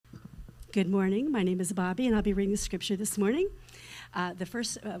Good morning. My name is Bobby, and I'll be reading the scripture this morning. The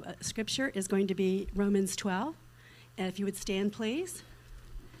first scripture is going to be Romans 12. And if you would stand, please.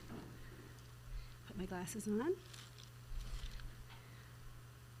 Put my glasses on.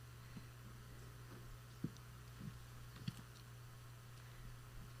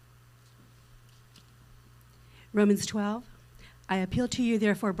 Romans 12. I appeal to you,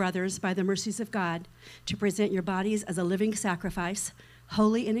 therefore, brothers, by the mercies of God, to present your bodies as a living sacrifice,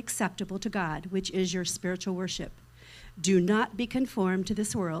 holy and acceptable to God, which is your spiritual worship. Do not be conformed to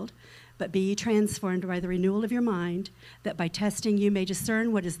this world, but be ye transformed by the renewal of your mind, that by testing you may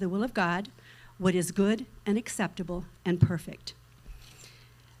discern what is the will of God, what is good and acceptable and perfect.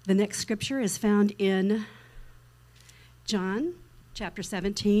 The next scripture is found in John chapter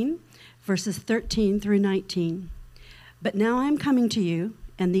 17, verses 13 through 19. But now I am coming to you,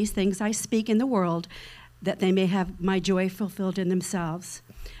 and these things I speak in the world, that they may have my joy fulfilled in themselves.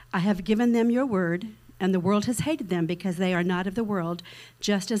 I have given them your word, and the world has hated them because they are not of the world,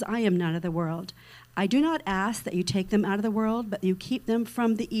 just as I am not of the world. I do not ask that you take them out of the world, but you keep them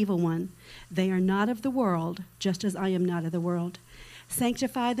from the evil one. They are not of the world, just as I am not of the world.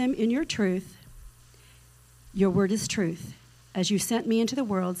 Sanctify them in your truth. Your word is truth. As you sent me into the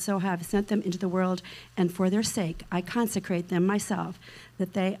world, so have I sent them into the world, and for their sake I consecrate them myself,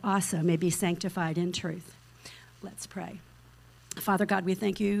 that they also may be sanctified in truth. Let's pray. Father God, we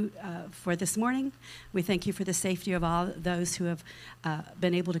thank you for this morning. We thank you for the safety of all those who have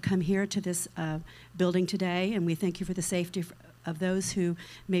been able to come here to this building today, and we thank you for the safety of those who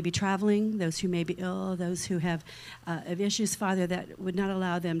may be traveling, those who may be ill, those who have issues, Father, that would not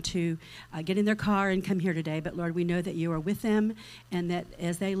allow them to get in their car and come here today. But Lord, we know that you are with them, and that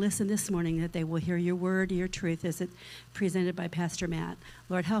as they listen this morning, that they will hear your word, your truth, as it presented by Pastor Matt.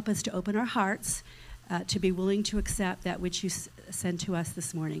 Lord, help us to open our hearts to be willing to accept that which you send to us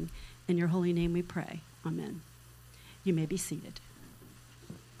this morning. In your holy name we pray. Amen. You may be seated.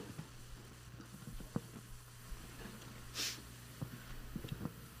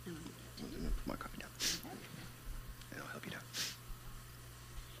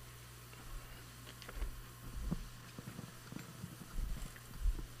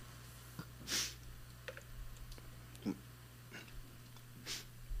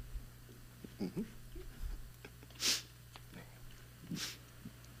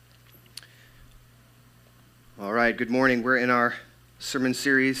 All right, good morning. We're in our sermon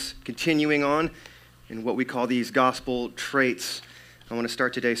series, continuing on in what we call these gospel traits. I want to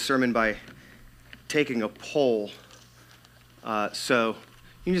start today's sermon by taking a poll. So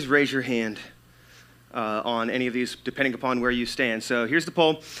you can just raise your hand on any of these, depending upon where you stand. So here's the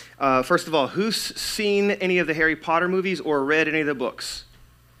poll. First of all, who's seen any of the Harry Potter movies or read any of the books?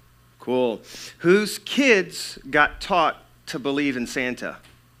 Cool. Whose kids got taught to believe in Santa?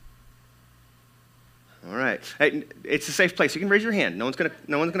 All right. Hey, it's a safe place. You can raise your hand. No one's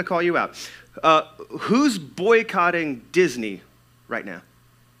gonna call you out. Who's boycotting Disney right now?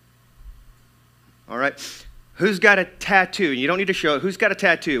 All right. Who's got a tattoo? You don't need to show it. Who's got a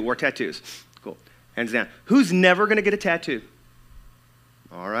tattoo or tattoos? Cool. Hands down. Who's never gonna get a tattoo?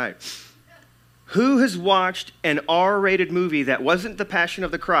 All right. Who has watched an R-rated movie that wasn't The Passion of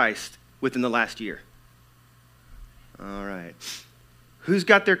the Christ within the last year? All right. Who's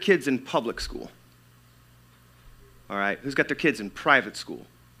got their kids in public school? All right, who's got their kids in private school?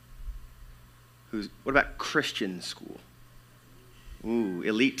 What about Christian school? Ooh,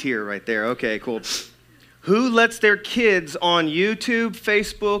 elite tier right there. Okay, cool. Who lets their kids on YouTube,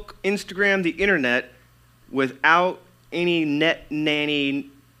 Facebook, Instagram, the internet without any net nanny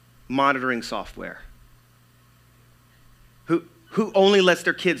monitoring software? Who only lets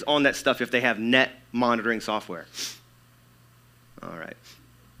their kids on that stuff if they have net monitoring software? All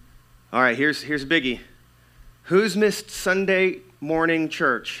right, here's a biggie. Who's missed Sunday morning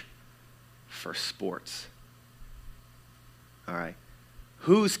church for sports? All right.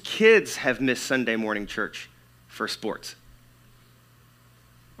 Whose kids have missed Sunday morning church for sports?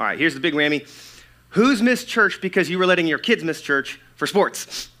 All right, here's the big whammy. Who's missed church because you were letting your kids miss church for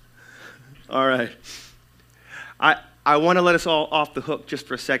sports? All right. I want to let us all off the hook just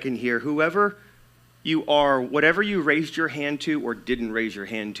for a second here. Whoever you are, whatever you raised your hand to or didn't raise your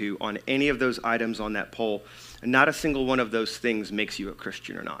hand to on any of those items on that poll, not a single one of those things makes you a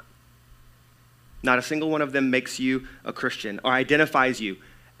Christian or not. Not a single one of them makes you a Christian or identifies you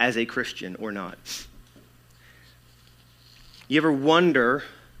as a Christian or not. You ever wonder,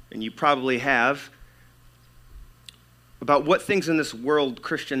 and you probably have, about what things in this world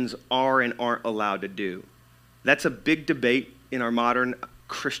Christians are and aren't allowed to do? That's a big debate in our modern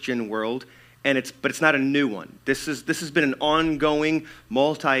Christian world. but it's not a new one. This has been an ongoing,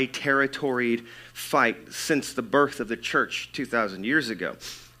 multi-territoried fight since the birth of the church 2,000 years ago.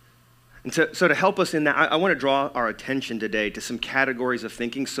 And so to help us in that, I want to draw our attention today to some categories of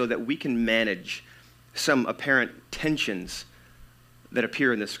thinking so that we can manage some apparent tensions that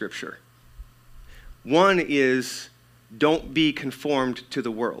appear in the scripture. One is, don't be conformed to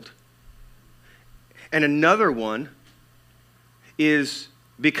the world. And another one is,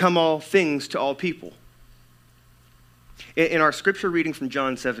 become all things to all people. In our scripture reading from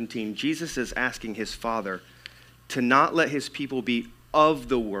John 17, Jesus is asking his Father to not let his people be of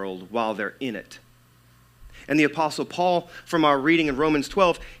the world while they're in it. And the Apostle Paul, from our reading in Romans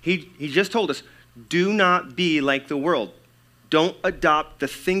 12, he just told us, do not be like the world. Don't adopt the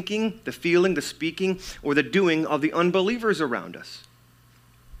thinking, the feeling, the speaking, or the doing of the unbelievers around us.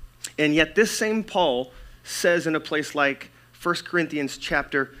 And yet this same Paul says in a place like 1 Corinthians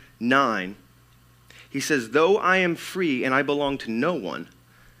chapter 9, he says, though I am free and I belong to no one,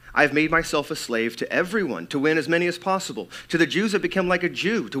 I've made myself a slave to everyone to win as many as possible. To the Jews I become like a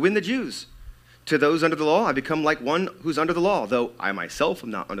Jew to win the Jews. To those under the law I become like one who's under the law, though I myself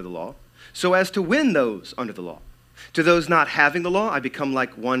am not under the law, so as to win those under the law. To those not having the law, I become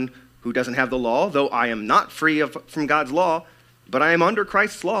like one who doesn't have the law, though I am not free from God's law, but I am under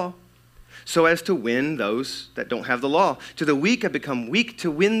Christ's law, so as to win those that don't have the law. To the weak I become weak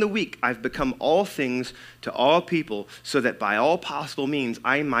to win the weak. I've become all things to all people, so that by all possible means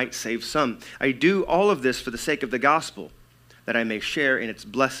I might save some. I do all of this for the sake of the gospel, that I may share in its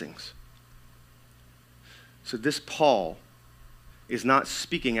blessings. So this Paul is not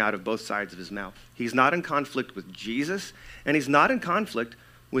speaking out of both sides of his mouth. He's not in conflict with Jesus, and he's not in conflict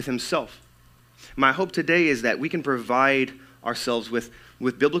with himself. My hope today is that we can provide ourselves with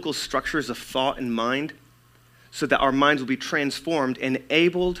biblical structures of thought and mind so that our minds will be transformed and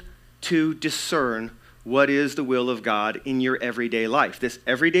enabled to discern what is the will of God in your everyday life. This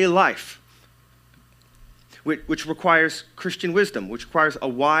everyday life, which requires Christian wisdom, which requires a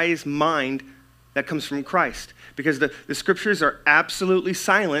wise mind that comes from Christ. Because the scriptures are absolutely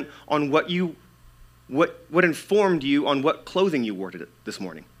silent on what informed you on what clothing you wore this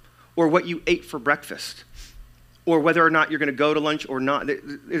morning, or what you ate for breakfast, or whether or not you're going to go to lunch or not.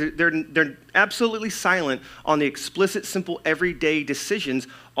 They're absolutely silent on the explicit, simple, everyday decisions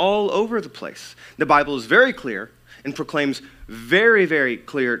all over the place. The Bible is very clear and proclaims very, very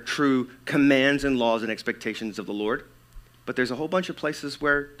clear, true commands and laws and expectations of the Lord. But there's a whole bunch of places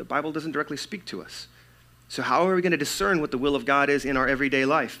where the Bible doesn't directly speak to us. So how are we going to discern what the will of God is in our everyday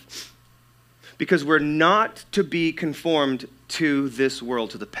life? Because we're not to be conformed to this world,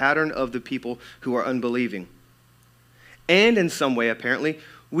 to the pattern of the people who are unbelieving. And in some way, apparently,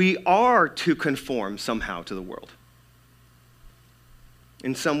 we are to conform somehow to the world.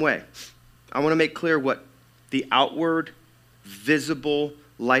 In some way. I want to make clear what the outward, visible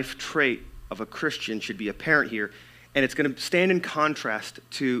life trait of a Christian should be apparent here. And it's going to stand in contrast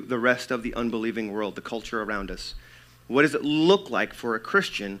to the rest of the unbelieving world, the culture around us. What does it look like for a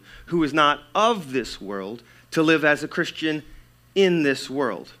Christian who is not of this world to live as a Christian in this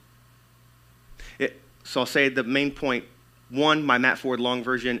world? So I'll say the main point, 1, my Matt Ford long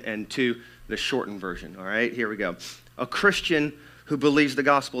version, and 2, the shortened version. All right, here we go. A Christian who believes the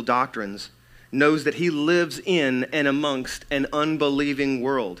gospel doctrines knows that he lives in and amongst an unbelieving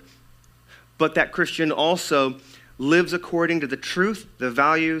world. But that Christian also lives according to the truth, the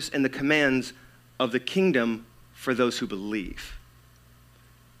values, and the commands of the kingdom for those who believe.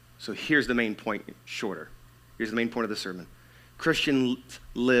 So here's the main point, shorter. Here's the main point of the sermon. Christians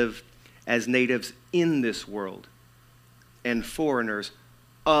live as natives in this world and foreigners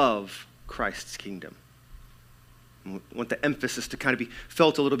of Christ's kingdom. I want the emphasis to kind of be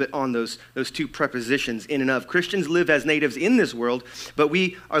felt a little bit on those two prepositions, in and of. Christians live as natives in this world, but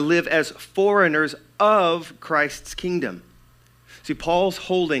we live as foreigners of Christ's kingdom. See, Paul's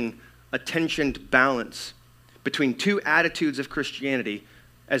holding a tensioned balance between two attitudes of Christianity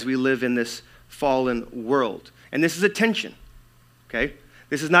as we live in this fallen world. And this is a tension, okay?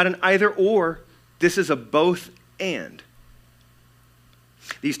 This is not an either or, this is a both and.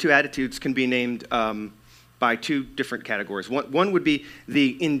 These two attitudes can be named by two different categories. One would be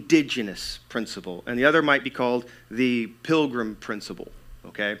the indigenous principle, and the other might be called the pilgrim principle,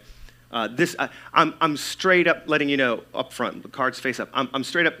 okay? I'm straight up letting you know up front, the cards face up. I'm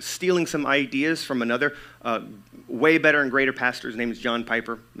straight up stealing some ideas from another way better and greater pastor. His name is John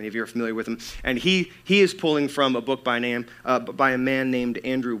Piper. Many of you are familiar with him. And he is pulling from a book by a man named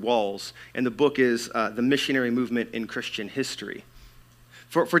Andrew Walls. And the book is The Missionary Movement in Christian History.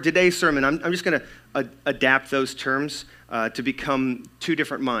 For today's sermon, I'm just going to adapt those terms to become two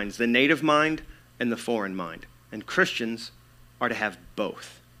different minds, the native mind and the foreign mind. And Christians are to have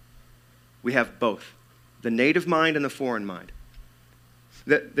both. We have both, the native mind and the foreign mind.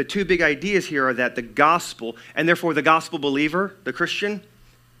 The two big ideas here are that the gospel, and therefore the gospel believer, the Christian,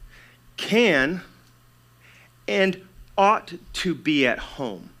 can and ought to be at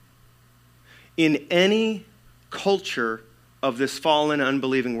home in any culture of this fallen,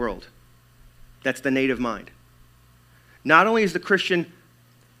 unbelieving world. That's the native mind. Not only is the Christian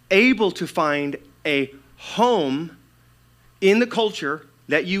able to find a home in the culture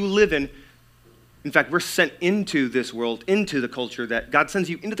that you live in fact, we're sent into this world, into the culture that God sends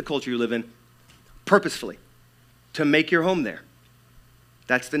you into the culture you live in purposefully to make your home there.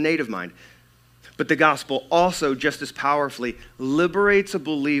 That's the native mind. But the gospel also, just as powerfully, liberates a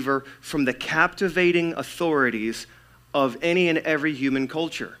believer from the captivating authorities of any and every human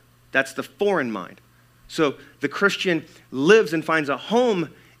culture. That's the foreign mind. So the Christian lives and finds a home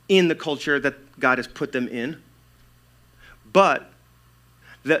in the culture that God has put them in, but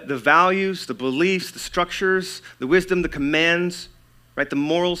the values, the beliefs, the structures, the wisdom, the commands, right, the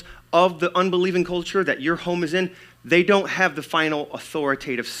morals of the unbelieving culture that your home is in, they don't have the final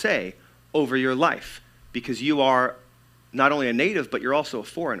authoritative say over your life because you are not only a native, but you're also a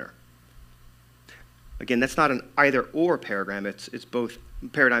foreigner. Again, that's not an either-or paradigm. It's both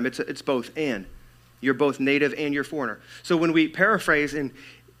paradigm. It's both and. You're both native and you're foreigner. So when we paraphrase in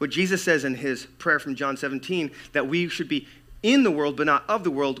what Jesus says in his prayer from John 17, that we should be in the world but not of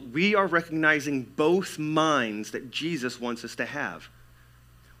the world, we are recognizing both minds that Jesus wants us to have.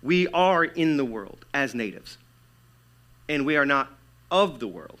 We are in the world as natives, and we are not of the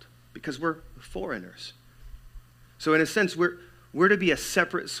world because we're foreigners. So in a sense, we're to be a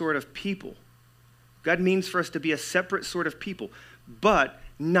separate sort of people. God means for us to be a separate sort of people, but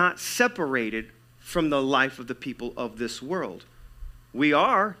not separated from the life of the people of this world. We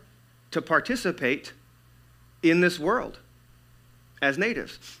are to participate in this world as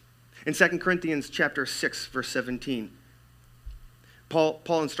natives. In 2 Corinthians chapter 6, verse 17, Paul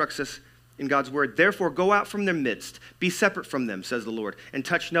instructs us in God's word, therefore go out from their midst, be separate from them, says the Lord, and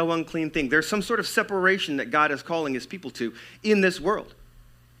touch no unclean thing. There's some sort of separation that God is calling his people to in this world.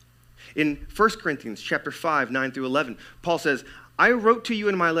 In 1 Corinthians chapter 5, 9 through 11, Paul says, I wrote to you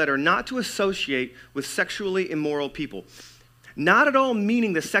in my letter not to associate with sexually immoral people. Not at all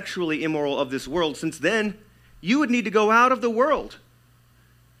meaning the sexually immoral of this world, since then you would need to go out of the world.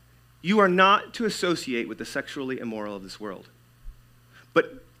 You are not to associate with the sexually immoral of this world.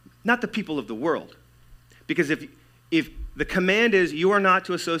 But not the people of the world. Because if the command is you are not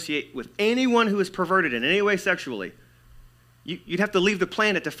to associate with anyone who is perverted in any way sexually, you'd have to leave the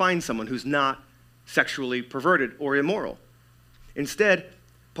planet to find someone who's not sexually perverted or immoral. Instead,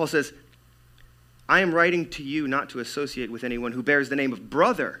 Paul says, I am writing to you not to associate with anyone who bears the name of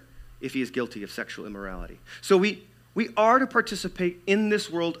brother if he is guilty of sexual immorality. So we are to participate in this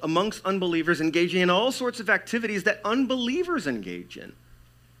world amongst unbelievers, engaging in all sorts of activities that unbelievers engage in.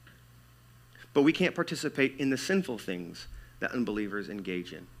 But we can't participate in the sinful things that unbelievers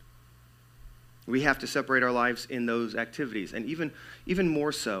engage in. We have to separate our lives in those activities. And even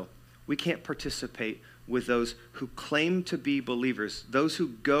more so, we can't participate with those who claim to be believers, those who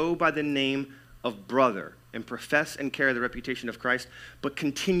go by the name of brother and profess and carry the reputation of Christ, but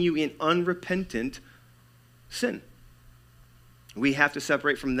continue in unrepentant sin. We have to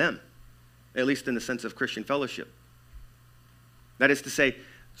separate from them, at least in the sense of Christian fellowship. That is to say,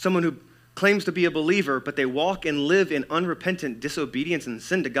 someone who claims to be a believer, but they walk and live in unrepentant disobedience and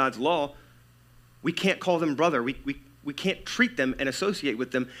sin to God's law, we can't call them brother. We can't treat them and associate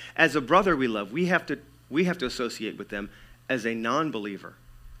with them as a brother we love. We have to associate with them as a non-believer,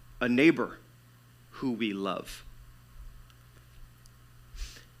 a neighbor who we love.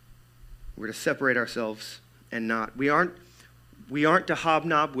 We're to separate ourselves and not. We aren't to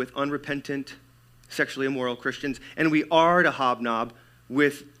hobnob with unrepentant, sexually immoral Christians, and we are to hobnob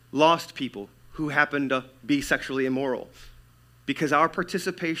with lost people who happen to be sexually immoral. Because our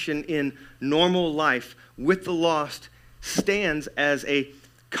participation in normal life with the lost stands as a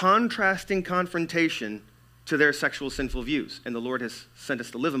contrasting confrontation to their sexual sinful views. And the Lord has sent us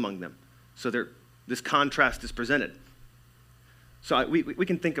to live among them. So this contrast is presented. So we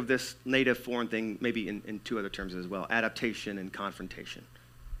can think of this native foreign thing maybe in two other terms as well. Adaptation and confrontation.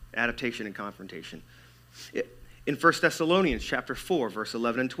 Adaptation and confrontation. In 1 Thessalonians chapter 4, verse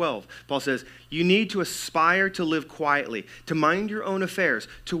 11 and 12, Paul says, you need to aspire to live quietly, to mind your own affairs,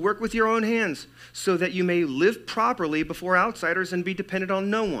 to work with your own hands, so that you may live properly before outsiders and be dependent on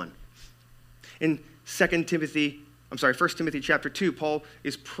no one. In 2 Timothy 1 Timothy chapter 2, Paul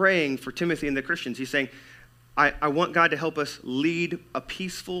is praying for Timothy and the Christians. He's saying, I want God to help us lead a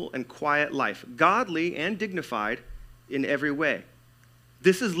peaceful and quiet life, godly and dignified in every way.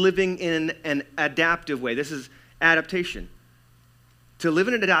 This is living in an adaptive way. This is adaptation. To live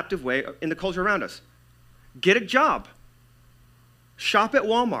in an adaptive way in the culture around us. Get a job. Shop at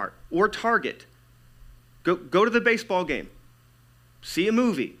Walmart or Target. Go to the baseball game. See a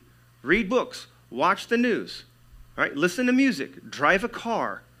movie. Read books. Watch the news. All right? Listen to music. Drive a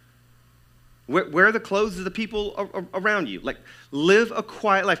car. Wear the clothes of the people around you. Like, live a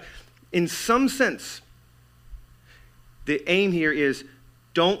quiet life. In some sense, the aim here is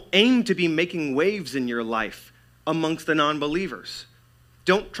don't aim to be making waves in your life amongst the non-believers.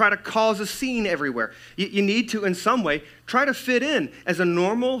 Don't try to cause a scene everywhere. You need to, in some way, try to fit in as a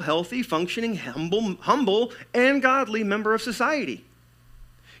normal, healthy, functioning, humble, and godly member of society.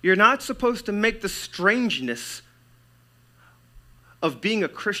 You're not supposed to make the strangeness of being a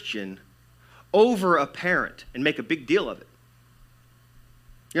Christian over apparent and make a big deal of it.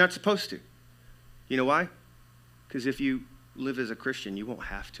 You're not supposed to. You know why? Because if you live as a Christian, you won't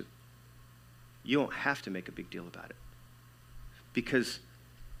have to. You won't have to make a big deal about it. Because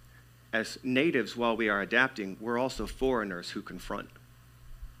as natives, while we are adapting, we're also foreigners who confront.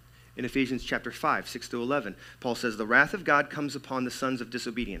 In Ephesians chapter 5, 6-11, Paul says, the wrath of God comes upon the sons of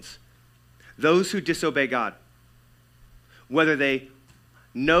disobedience, those who disobey God, whether they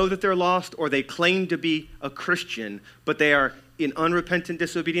know that they're lost or they claim to be a Christian, but they are in unrepentant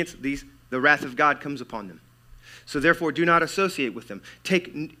disobedience, the wrath of God comes upon them. So therefore, do not associate with them.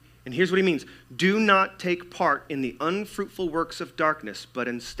 And here's what he means. Do not take part in the unfruitful works of darkness, but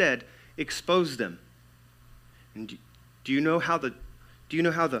instead expose them. And do you know how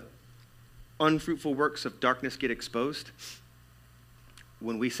the unfruitful works of darkness get exposed?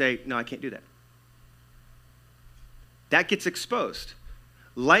 When we say, no, I can't do that. That gets exposed.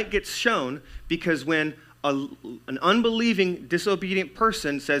 Light gets shown because when an unbelieving, disobedient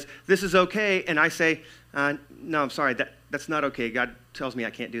person says, this is okay, and I say, no, I'm sorry, that's not okay. God tells me I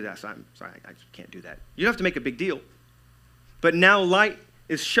can't do that, so I'm sorry, I can't do that. You don't have to make a big deal. But now light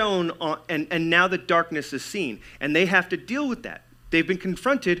is shown, and now the darkness is seen, and they have to deal with that. They've been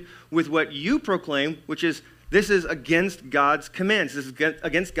confronted with what you proclaim, which is, this is against God's commands. This is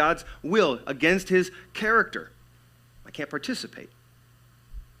against God's will, against his character. I can't participate.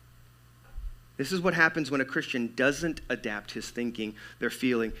 This is what happens when a Christian doesn't adapt his thinking, their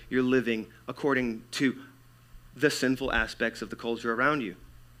feeling, your living according to the sinful aspects of the culture around you.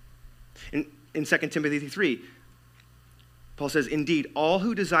 In 2 Timothy 3, Paul says, indeed, all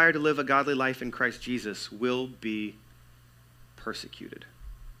who desire to live a godly life in Christ Jesus will be persecuted.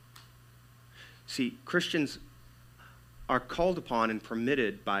 See, Christians are called upon and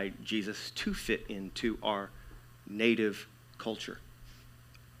permitted by Jesus to fit into our native culture.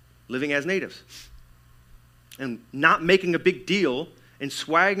 Living as natives, and not making a big deal and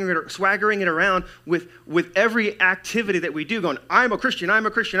swaggering it around with every activity that we do, going, I'm a Christian, I'm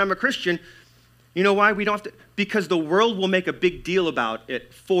a Christian, I'm a Christian. You know why? We don't have to, because the world will make a big deal about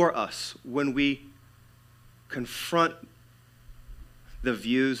it for us when we confront the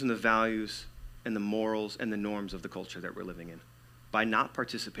views and the values and the morals and the norms of the culture that we're living in by not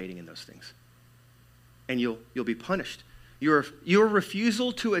participating in those things. And you'll be punished. Your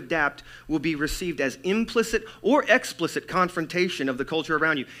refusal to adapt will be received as implicit or explicit confrontation of the culture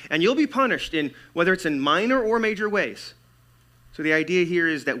around you. And you'll be punished in whether it's in minor or major ways. So the idea here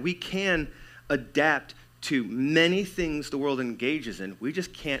is that we can adapt to many things the world engages in. We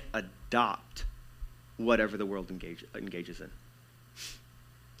just can't adopt whatever the world engages in.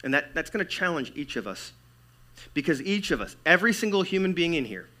 And that's going to challenge each of us. Because each of us, every single human being in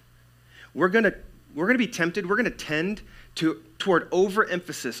here, we're going to be tempted, we're going to tend toward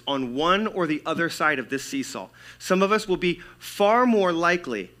overemphasis on one or the other side of this seesaw. Some of us will be far more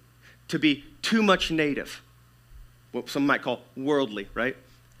likely to be too much native, what some might call worldly, right?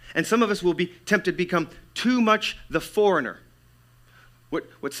 And some of us will be tempted to become too much the foreigner,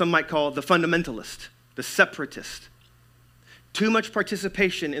 what some might call the fundamentalist, the separatist. Too much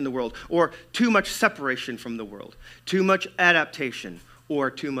participation in the world, or too much separation from the world, too much adaptation,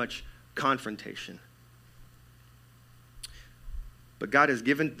 or too much confrontation. But God has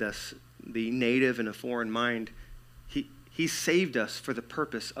given us the native and a foreign mind. He saved us for the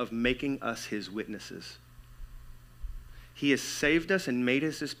purpose of making us his witnesses. He has saved us and made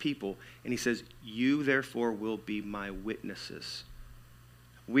us his people, and he says, you therefore will be my witnesses.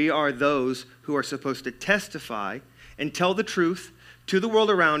 We are those who are supposed to testify and tell the truth to the world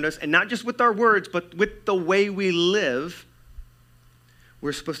around us, and not just with our words, but with the way we live,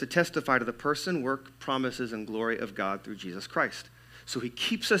 we're supposed to testify to the person, work, promises, and glory of God through Jesus Christ. So he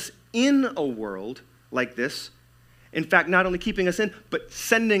keeps us in a world like this. In fact, not only keeping us in, but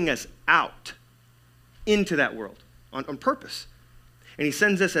sending us out into that world on purpose. And he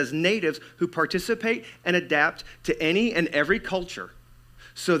sends us as natives who participate and adapt to any and every culture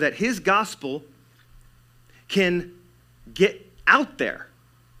so that his gospel can get out there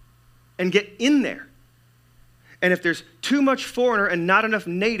and get in there. And if there's too much foreigner and not enough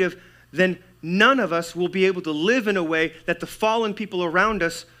native, then none of us will be able to live in a way that the fallen people around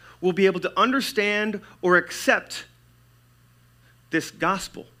us will be able to understand or accept this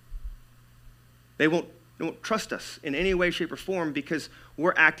gospel. They won't trust us in any way, shape, or form because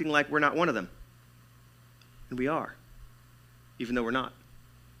we're acting like we're not one of them. And we are, even though we're not.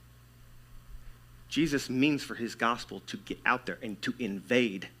 Jesus means for his gospel to get out there and to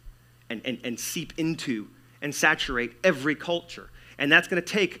invade and seep into and saturate every culture. And that's going to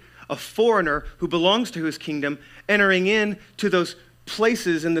take a foreigner who belongs to his kingdom entering in to those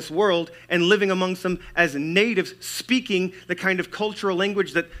places in this world and living amongst them as natives, speaking the kind of cultural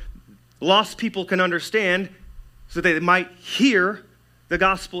language that lost people can understand so they might hear the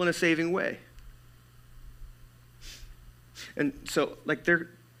gospel in a saving way. And so, like, they're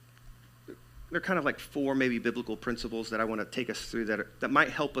kind of like four maybe biblical principles that I want to take us through that might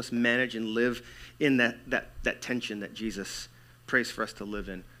help us manage and live in that tension that Jesus prays for us to live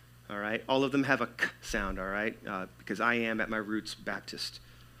in. All right? All of them have a k sound, all right? Because I am, at my roots, Baptist.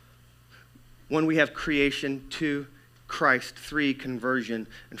 1, we have creation. 2, Christ. 3, conversion.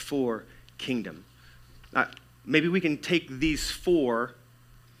 And 4, kingdom. Maybe we can take these 4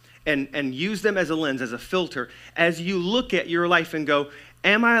 and use them as a lens, as a filter, as you look at your life and go,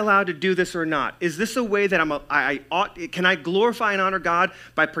 am I allowed to do this or not? Is this a way that can I glorify and honor God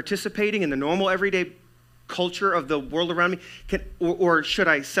by participating in the normal everyday culture of the world around me? Or should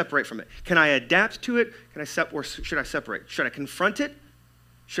I separate from it? Can I adapt to it? Or should I separate? Should I confront it?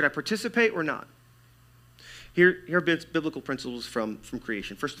 Should I participate or not? Here are biblical principles from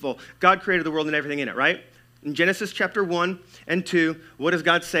creation. First of all, God created the world and everything in it, right? In Genesis chapter 1 and 2, what does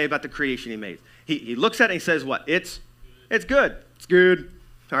God say about the creation he made? He looks at it and he says what? It's good. It's good.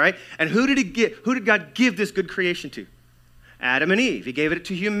 All right? And who did God give this good creation to? Adam and Eve. He gave it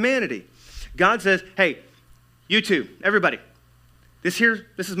to humanity. God says, hey, you two, everybody, this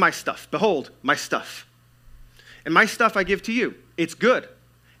is my stuff. Behold, my stuff. And my stuff I give to you. It's good.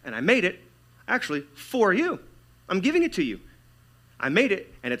 And I made it, actually, for you. I'm giving it to you. I made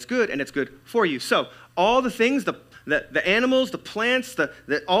it, and it's good for you. So all the things, the animals, the plants,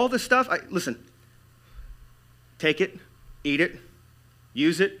 all the stuff, listen, take it, eat it,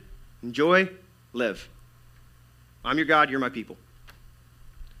 use it, enjoy, live. I'm your God, you're my people.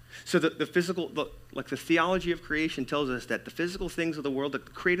 So the physical, the theology of creation tells us that the physical things of the world, the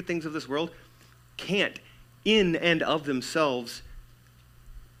created things of this world, can't, in and of themselves,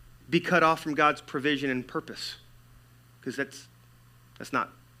 be cut off from God's provision and purpose. Because that's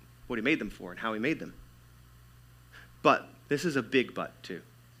not what he made them for and how he made them. But this is a big but, too.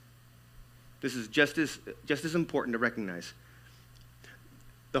 This is just as important to recognize.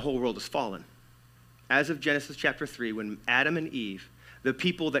 The whole world is fallen. As of Genesis chapter 3, when Adam and Eve, the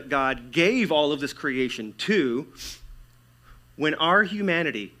people that God gave all of this creation to, when our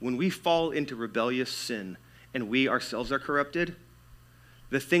humanity, when we fall into rebellious sin and we ourselves are corrupted,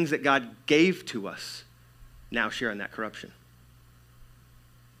 the things that God gave to us now share in that corruption.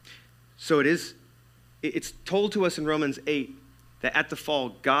 So it's told to us in Romans 8 that at the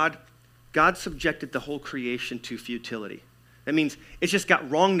fall, God subjected the whole creation to futility. That means it's just got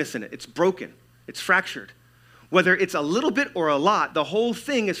wrongness in it. It's broken. It's fractured. Whether it's a little bit or a lot, the whole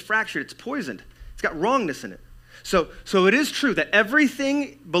thing is fractured. It's poisoned. It's got wrongness in it. So it is true that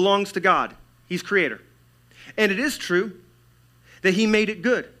everything belongs to God. He's creator. And it is true that he made it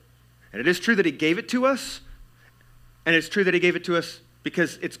good. And it is true that he gave it to us. And it's true that he gave it to us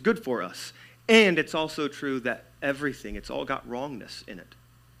because it's good for us. And it's also true that everything, it's all got wrongness in it.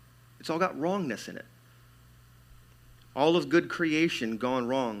 It's all got wrongness in it. All of good creation gone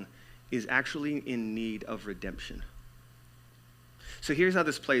wrong is actually in need of redemption. So here's how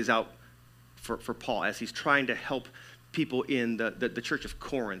this plays out for Paul as he's trying to help people in the church of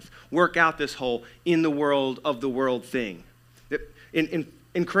Corinth work out this whole in the world of the world thing. In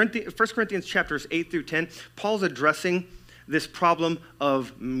 1 Corinthians chapters 8 through 10, Paul's addressing this problem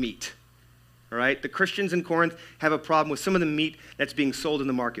of meat. All right? The Christians in Corinth have a problem with some of the meat that's being sold in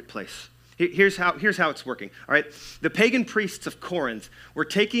the marketplace. Here's how it's working. All right? The pagan priests of Corinth were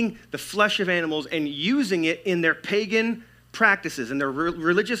taking the flesh of animals and using it in their pagan practices and their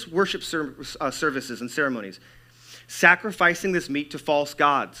religious worship services and ceremonies. sacrificing this meat to false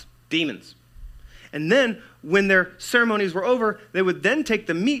gods, demons. And then when their ceremonies were over, they would then take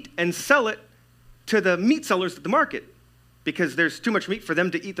the meat and sell it to the meat sellers at the market, because there's too much meat for them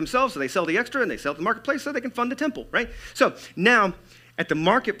to eat themselves, so they sell the extra and they sell it to the marketplace so they can fund the temple, right? So now at the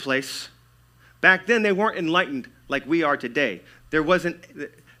marketplace, back then they weren't enlightened like we are today. There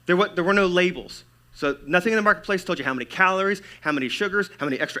were no labels. So nothing in the marketplace told you how many calories, how many sugars, how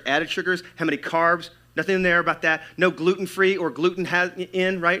many extra added sugars, how many carbs. Nothing in there about that. No gluten-free or gluten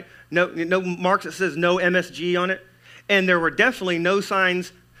in, right? No marks that says no MSG on it. And there were definitely no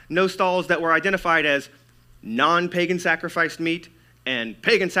signs, no stalls that were identified as non-pagan sacrificed meat and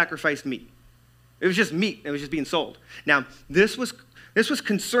pagan sacrificed meat. It was just meat. It was just being sold. Now, this was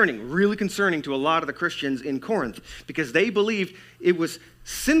concerning, really concerning to a lot of the Christians in Corinth, because they believed it was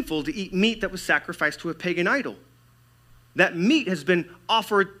sinful to eat meat that was sacrificed to a pagan idol. That meat has been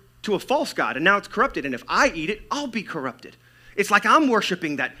offered to a false god, and now it's corrupted, and if I eat it, I'll be corrupted. It's like I'm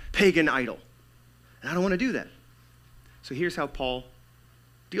worshiping that pagan idol, and I don't want to do that. So here's how Paul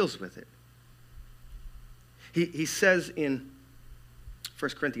deals with it. He says in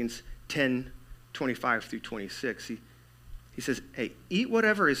 1 Corinthians 10, 25 through 26, he says, hey, eat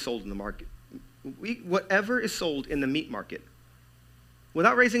whatever is sold in the market. Eat whatever is sold in the meat market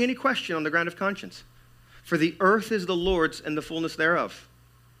without raising any question on the ground of conscience. For the earth is the Lord's and the fullness thereof.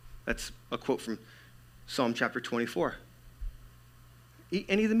 That's a quote from Psalm chapter 24. Eat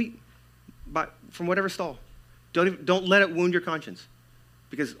any of the meat from whatever stall. Don't let it wound your conscience,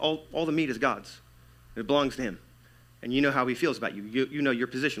 because all the meat is God's. It belongs to him. And you know how he feels about you. You know your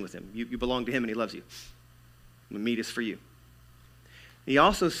position with him. You belong to him and he loves you. The meat is for you. He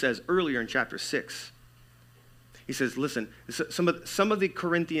also says earlier in chapter 6, he says, listen, some of the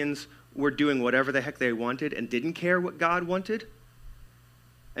Corinthians were doing whatever the heck they wanted and didn't care what God wanted.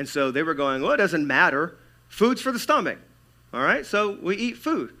 And so they were going, well, it doesn't matter. Food's for the stomach. All right, so we eat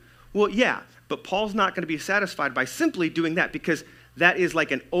food. Well, yeah, but Paul's not going to be satisfied by simply doing that, because that is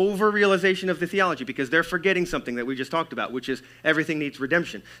like an over-realization of the theology, because they're forgetting something that we just talked about, which is everything needs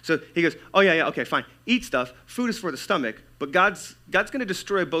redemption. So he goes, oh, yeah, okay, fine. Eat stuff. Food is for the stomach, but God's going to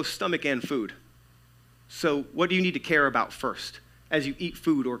destroy both stomach and food. So what do you need to care about first as you eat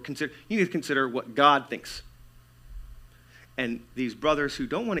food? Or you need to consider what God thinks. And these brothers who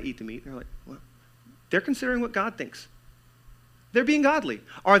don't want to eat the meat, they're like, well, they're considering what God thinks. They're being godly.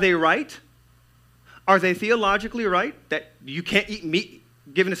 Are they right? Are they theologically right that you can't eat meat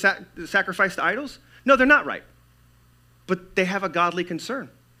given a sacrifice to idols? No, they're not right. But they have a godly concern.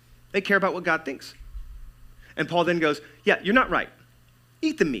 They care about what God thinks. And Paul then goes, yeah, you're not right.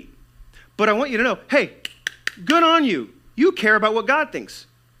 Eat the meat. But I want you to know, hey, good on you. You care about what God thinks.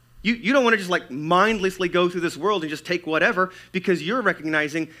 You don't want to just like mindlessly go through this world and just take whatever, because you're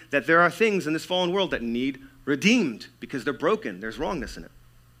recognizing that there are things in this fallen world that need redeemed because they're broken. There's wrongness in it.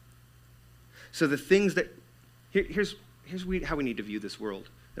 So the things that, here's how we need to view this world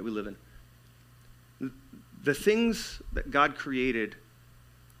that we live in. The things that God created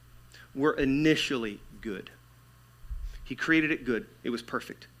were initially good. He created it good. It was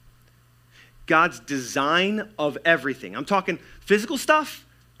perfect. God's design of everything, I'm talking physical stuff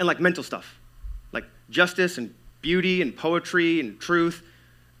and like mental stuff, like justice and beauty and poetry and truth,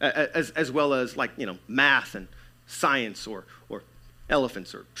 as well as like, math and science or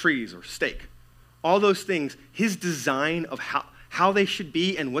elephants or trees or steak. All those things, his design of how they should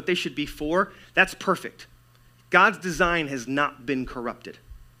be and what they should be for, that's perfect. God's design has not been corrupted.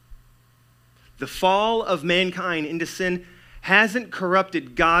 The fall of mankind into sin hasn't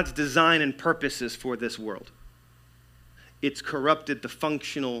corrupted God's design and purposes for this world. It's corrupted the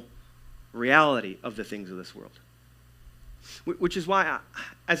functional reality of the things of this world. Which is why,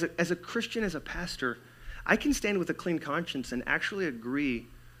 as a Christian, as a pastor, I can stand with a clean conscience and actually agree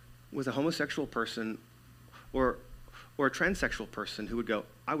with a homosexual person or a transsexual person who would go,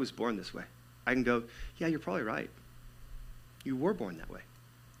 I was born this way. I can go, yeah, you're probably right. You were born that way.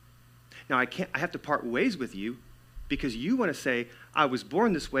 Now, I have to part ways with you because you want to say, I was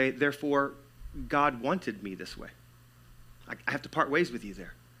born this way, therefore God wanted me this way. I have to part ways with you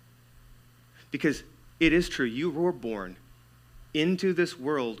there. Because it is true, you were born into this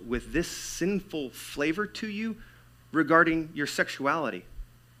world with this sinful flavor to you regarding your sexuality.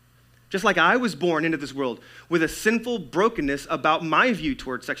 Just like I was born into this world with a sinful brokenness about my view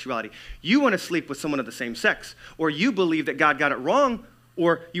towards sexuality. You want to sleep with someone of the same sex, or you believe that God got it wrong,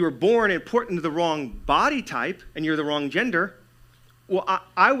 or you were born and put into the wrong body type and you're the wrong gender. Well,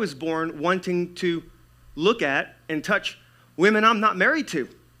 I was born wanting to look at and touch women I'm not married to.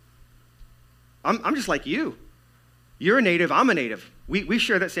 I'm just like you. You're a native, I'm a native. We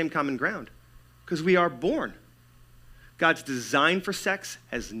share that same common ground because we are born God's design for sex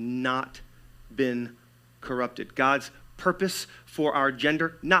has not been corrupted. God's purpose for our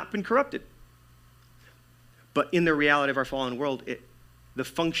gender not been corrupted. But in the reality of our fallen world, the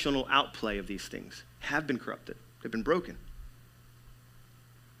functional outplay of these things have been corrupted. They've been broken.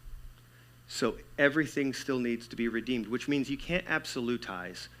 So everything still needs to be redeemed, which means you can't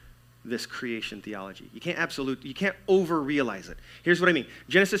absolutize this creation theology. You can't over-realize it. Here's what I mean.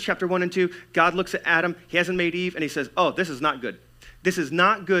 Genesis chapter 1 and 2, God looks at Adam, he hasn't made Eve, and he says, oh, this is not good. This is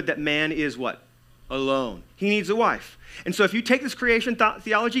not good that man is what? Alone. He needs a wife. And so if you take this creation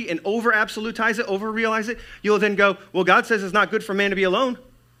theology and over-absolutize it, over-realize it, you'll then go, well, God says it's not good for man to be alone.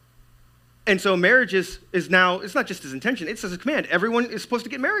 And so marriage is now, it's not just his intention, it's his command. Everyone is supposed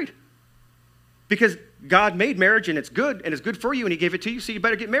to get married. Because God made marriage and it's good for you and he gave it to you, so you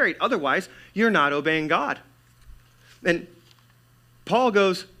better get married. Otherwise, you're not obeying God. And Paul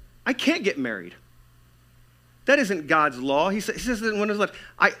goes, I can't get married. That isn't God's law. He says in one of his letters,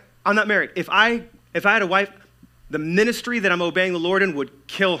 I'm not married. If I had a wife, the ministry that I'm obeying the Lord in would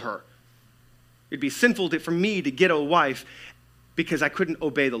kill her. It'd be sinful for me to get a wife because I couldn't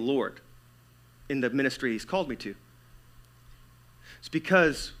obey the Lord in the ministry he's called me to. It's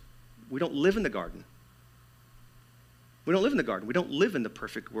because we don't live in the garden. We don't live in the garden. We don't live in the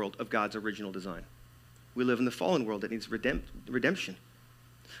perfect world of God's original design. We live in the fallen world that needs redemption.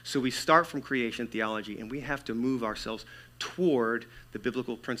 So we start from creation theology, and we have to move ourselves toward the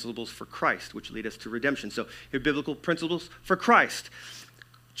biblical principles for Christ, which lead us to redemption. So here are biblical principles for Christ.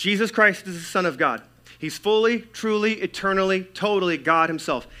 Jesus Christ is the Son of God. He's fully, truly, eternally, totally God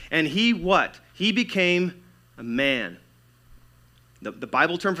himself. And he what? He became a man. The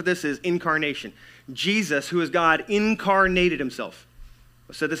Bible term for this is incarnation. Jesus, who is God, incarnated himself.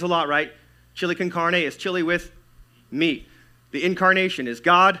 I've said this a lot, right? Chili con carne is chili with meat. The incarnation is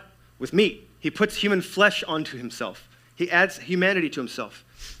God with meat. He puts human flesh onto himself. He adds humanity to himself.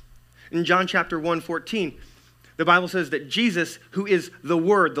 In John chapter 1:14, the Bible says that Jesus, who is the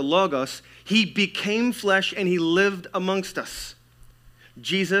Word, the Logos, he became flesh and he lived amongst us.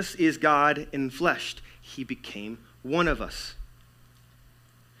 Jesus is God enfleshed. He became one of us.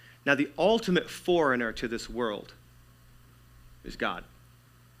 Now, the ultimate foreigner to this world is God.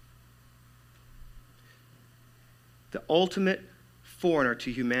 The ultimate foreigner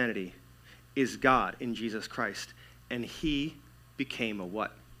to humanity is God in Jesus Christ. And he became a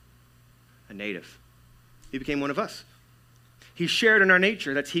what? A native. He became one of us. He shared in our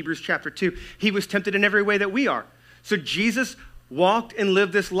nature. That's Hebrews chapter 2. He was tempted in every way that we are. So Jesus walked and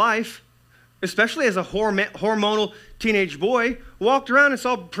lived this life, especially as a hormonal teenage boy, walked around and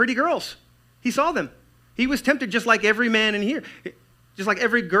saw pretty girls. He saw them. He was tempted just like every man in here, just like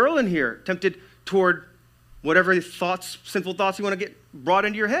every girl in here, tempted toward whatever thoughts, sinful thoughts you want to get brought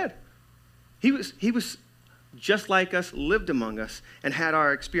into your head. He was just like us, lived among us, and had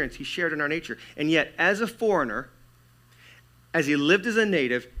our experience. He shared in our nature. And yet, as a foreigner, as he lived as a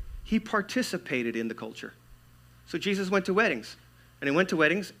native, he participated in the culture. So Jesus went to weddings. And he went to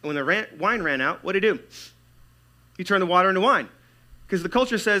weddings, and when the wine ran out, what did he do? He turned the water into wine. Because the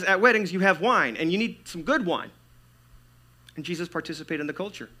culture says at weddings you have wine, and you need some good wine. And Jesus participated in the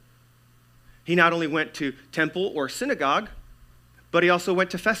culture. He not only went to temple or synagogue, but he also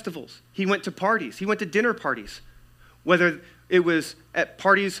went to festivals. He went to parties. He went to dinner parties. Whether it was at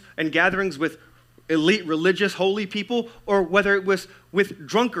parties and gatherings with elite, religious, holy people, or whether it was with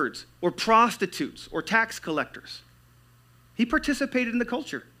drunkards or prostitutes or tax collectors. He participated in the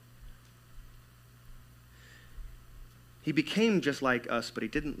culture. He became just like us, but he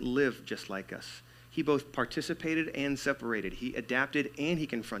didn't live just like us. He both participated and separated. He adapted and he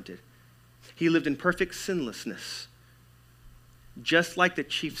confronted. He lived in perfect sinlessness, just like the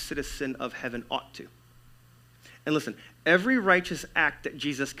chief citizen of heaven ought to. And listen, every righteous act that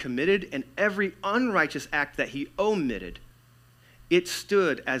Jesus committed and every unrighteous act that he omitted, it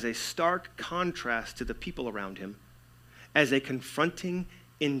stood as a stark contrast to the people around him, as a confronting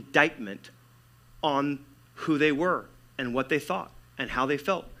indictment on who they were and what they thought and how they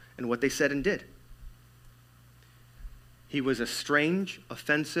felt and what they said and did. He was a strange,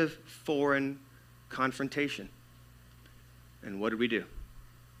 offensive, foreign confrontation. And what did we do?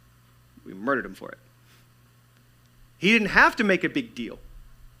 We murdered him for it. He didn't have to make a big deal.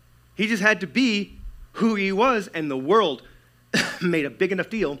 He just had to be who he was, and the world made a big enough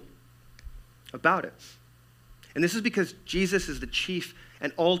deal about it. And this is because Jesus is the chief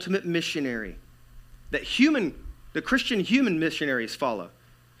and ultimate missionary that the Christian human missionaries follow.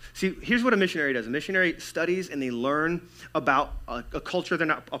 See, here's what a missionary does. A missionary studies and they learn about a culture they're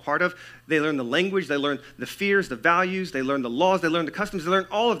not a part of. They learn the language, they learn the fears, the values, they learn the laws, they learn the customs, they learn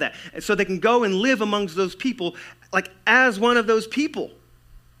all of that. And so they can go and live amongst those people like as one of those people.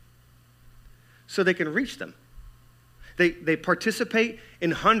 So they can reach them. They participate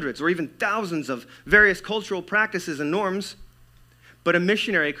in hundreds or even thousands of various cultural practices and norms. But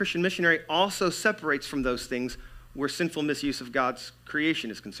a Christian missionary, also separates from those things where sinful misuse of God's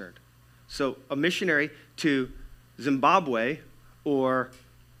creation is concerned. So a missionary to Zimbabwe or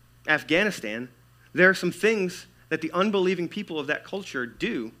Afghanistan, there are some things that the unbelieving people of that culture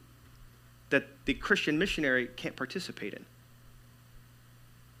do that the Christian missionary can't participate in.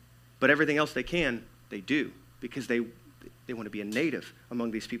 But everything else they can, they do, because they want to be a native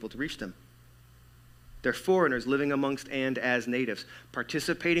among these people to reach them. They're foreigners living amongst and as natives,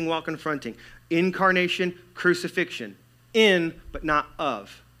 participating while confronting. Incarnation, crucifixion, in but not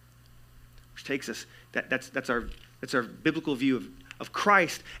of. Which takes us, that's our biblical view of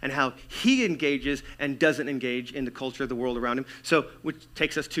Christ and how he engages and doesn't engage in the culture of the world around him. So, which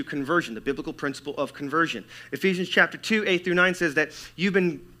takes us to conversion, the biblical principle of conversion. Ephesians chapter 2, 8 through 9 says that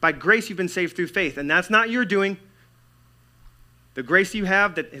by grace you've been saved through faith, and that's not your doing. The grace you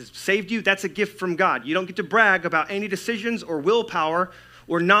have that has saved you, that's a gift from God. You don't get to brag about any decisions or willpower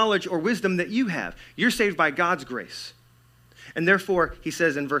or knowledge or wisdom that you have. You're saved by God's grace. And therefore, he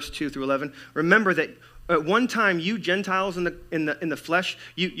says in verse 2 through 11, remember that at one time you Gentiles in the flesh,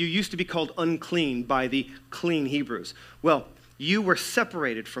 you used to be called unclean by the clean Hebrews. Well, you were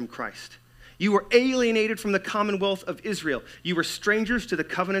separated from Christ. You were alienated from the commonwealth of Israel. You were strangers to the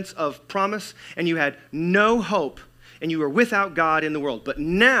covenants of promise, and you had no hope, and you were without God in the world. But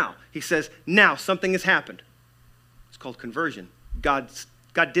now, he says, now something has happened. It's called conversion. God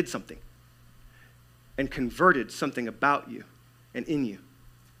did something and converted something about you and in you.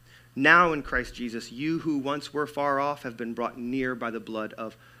 Now in Christ Jesus, you who once were far off have been brought near by the blood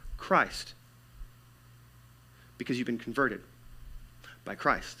of Christ, because you've been converted by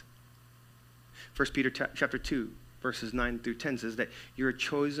Christ. 1 Peter chapter 2, verses 9 through 10 says that you're a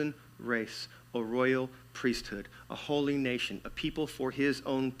chosen race, a royal priesthood, a holy nation, a people for his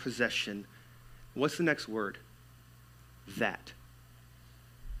own possession. What's the next word? That.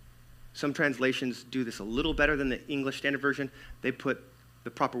 Some translations do this a little better than the English Standard Version. They put the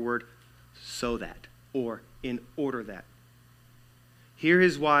proper word, so that, or in order that. Here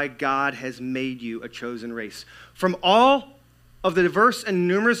is why God has made you a chosen race. From all of the diverse and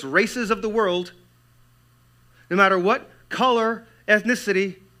numerous races of the world, no matter what color,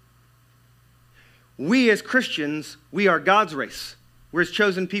 ethnicity, we as Christians, we are God's race. We're his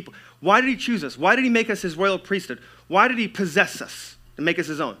chosen people. Why did he choose us? Why did he make us his royal priesthood? Why did he possess us and make us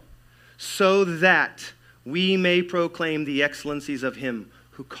his own? So that we may proclaim the excellencies of him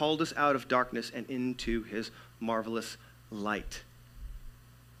who called us out of darkness and into his marvelous light.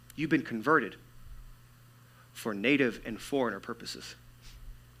 You've been converted for native and foreigner purposes.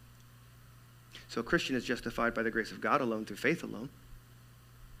 So a Christian is justified by the grace of God alone through faith alone.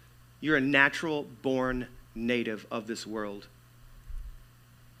 You're a natural-born native of this world.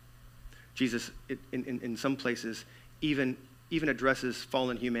 Jesus, in some places, even addresses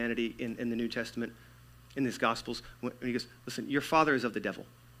fallen humanity in the New Testament, in his Gospels, when he goes, listen, your father is of the devil.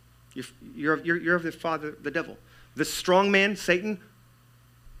 You're of the father, the devil. The strong man, Satan,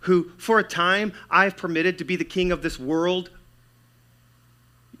 who for a time I've permitted to be the king of this world.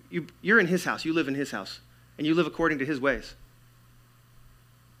 You're in his house. You live in his house. And you live according to his ways.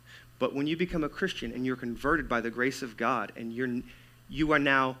 But when you become a Christian and you're converted by the grace of God, and you are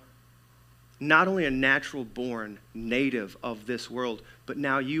now not only a natural-born native of this world, but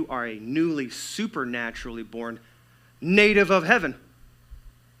now you are a newly supernaturally born native of heaven.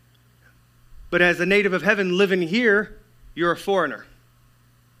 But as a native of heaven living here, you're a foreigner.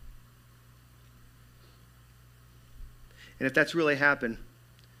 And if that's really happened,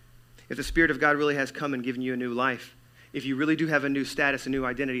 if the Spirit of God really has come and given you a new life, if you really do have a new status, a new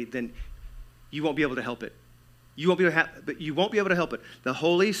identity, then you won't be able to help it. You won't be able to help it. The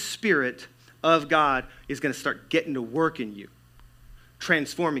Holy Spirit of God is going to start getting to work in you,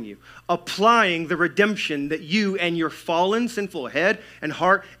 transforming you, applying the redemption that you and your fallen, sinful head and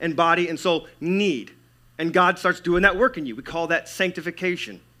heart and body and soul need. And God starts doing that work in you. We call that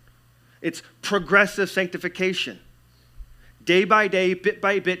sanctification. It's progressive sanctification. Day by day, bit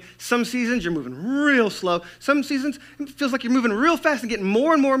by bit. Some seasons you're moving real slow. Some seasons it feels like you're moving real fast and getting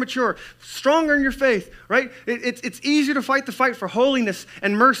more and more mature, stronger in your faith, right? It's easier to fight the fight for holiness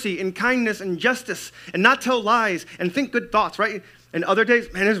and mercy and kindness and justice and not tell lies and think good thoughts, right? And other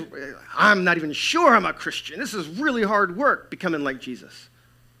days, man, I'm not even sure I'm a Christian. This is really hard work becoming like Jesus.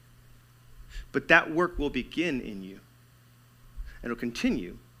 But that work will begin in you. And it'll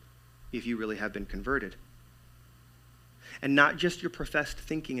continue if you really have been converted. And not just your professed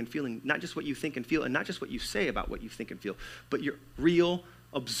thinking and feeling, not just what you think and feel, and not just what you say about what you think and feel, but your real,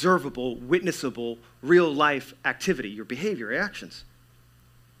 observable, witnessable, real life activity, your behavior, your actions.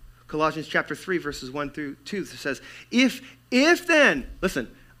 Colossians chapter 3, verses 1 through 2 says, if then, listen,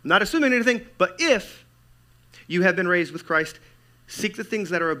 I'm not assuming anything, but if you have been raised with Christ, seek the things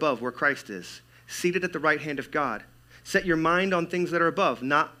that are above where Christ is, seated at the right hand of God. Set your mind on things that are above,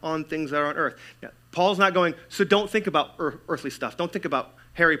 not on things that are on earth. Now, Paul's not going, so don't think about earthly stuff. Don't think about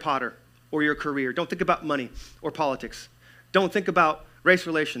Harry Potter or your career. Don't think about money or politics. Don't think about race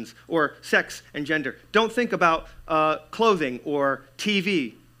relations or sex and gender. Don't think about clothing or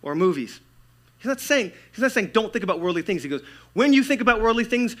TV or movies. He's not saying don't think about worldly things. He goes, when you think about worldly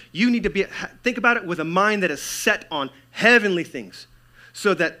things, you need to think about it with a mind that is set on heavenly things,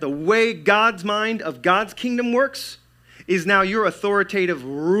 so that the way God's mind of God's kingdom works is now your authoritative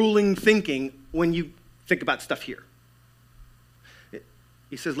ruling thinking when you think about stuff here.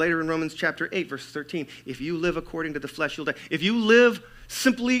 He says later in Romans chapter 8, verse 13, if you live according to the flesh, you'll die. If you live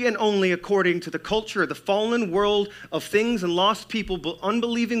simply and only according to the culture, the fallen world of things and lost people,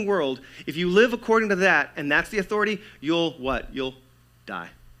 unbelieving world, if you live according to that, and that's the authority, you'll what? You'll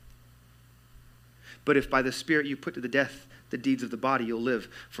die. But if by the Spirit you put to the death the deeds of the body, you'll live.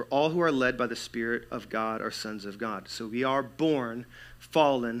 For all who are led by the Spirit of God are sons of God. So we are born,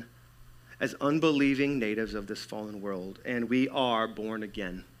 fallen, as unbelieving natives of this fallen world, and we are born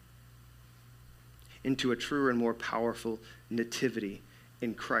again into a truer and more powerful nativity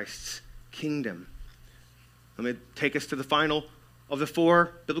in Christ's kingdom. Let me take us to the final of the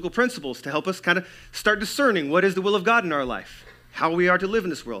 4 biblical principles to help us kind of start discerning what is the will of God in our life, how we are to live in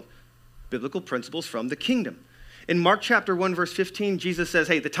this world. Biblical principles from the kingdom. In Mark chapter 1, verse 15, Jesus says,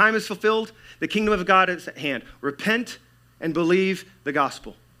 hey, the time is fulfilled, the kingdom of God is at hand. Repent and believe the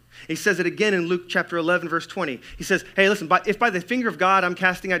gospel. He says it again in Luke chapter 11, verse 20. He says, hey, listen, if by the finger of God I'm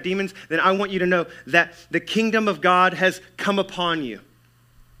casting out demons, then I want you to know that the kingdom of God has come upon you.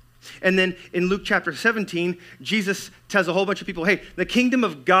 And then in Luke chapter 17, Jesus tells a whole bunch of people, hey, the kingdom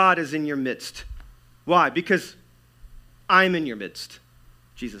of God is in your midst. Why? Because I'm in your midst,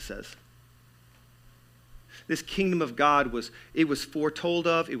 Jesus says. This kingdom of God was foretold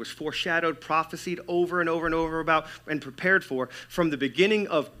of, it was foreshadowed, prophesied over and over and over about, and prepared for from the beginning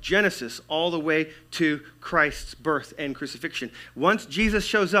of Genesis all the way to Christ's birth and crucifixion. Once Jesus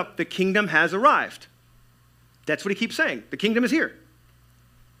shows up, the kingdom has arrived. That's what he keeps saying. The kingdom is here.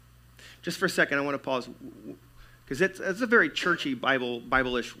 Just for a second, I want to pause, because it's a very churchy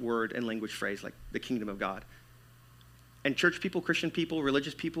Bible-ish word and language phrase, like the kingdom of God. And church people, Christian people,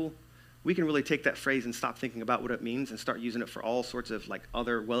 religious people, we can really take that phrase and stop thinking about what it means and start using it for all sorts of like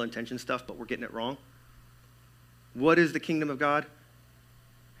other well-intentioned stuff, but we're getting it wrong. What is the kingdom of God?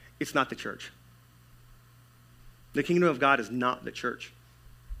 It's not the church. The kingdom of God is not the church.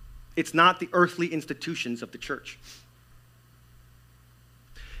 It's not the earthly institutions of the church.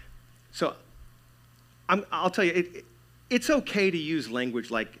 So I'll tell you, it's okay to use language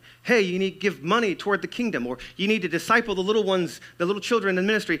like, hey, you need to give money toward the kingdom, or you need to disciple the little ones, the little children in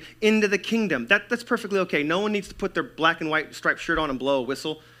ministry into the kingdom. That's perfectly okay. No one needs to put their black and white striped shirt on and blow a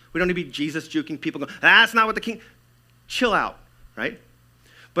whistle. We don't need to be Jesus juking people going, that's not what the king. Chill out, right?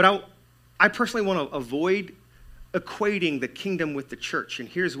 But I personally want to avoid equating the kingdom with the church, and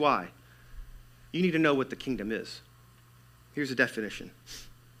here's why. You need to know what the kingdom is. Here's a definition.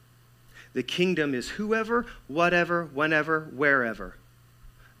 The kingdom is whoever, whatever, whenever, wherever.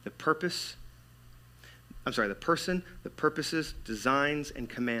 The person, the purposes, designs, and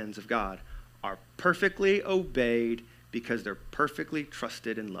commands of God are perfectly obeyed because they're perfectly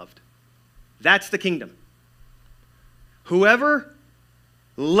trusted and loved. That's the kingdom. Whoever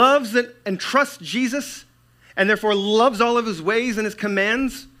loves and trusts Jesus and therefore loves all of his ways and his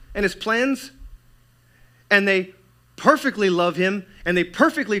commands and his plans, and they perfectly love him and they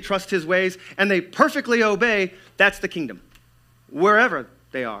perfectly trust his ways and they perfectly obey, that's the kingdom. Wherever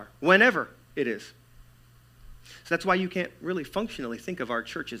they are, whenever it is. So that's why you can't really functionally think of our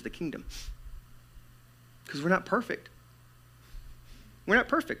church as the kingdom. Because we're not perfect. We're not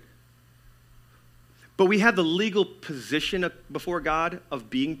perfect. But we have the legal position before God of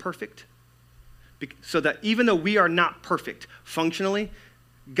being perfect. So that even though we are not perfect functionally,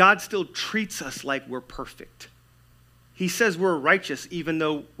 God still treats us like we're perfect. He says we're righteous even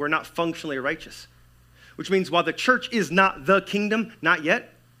though we're not functionally righteous. Which means while the church is not the kingdom, not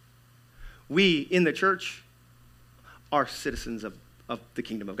yet, we in the church are citizens of the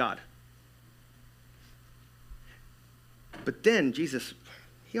kingdom of God. But then Jesus,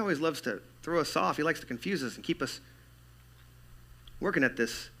 he always loves to throw us off. He likes to confuse us and keep us working at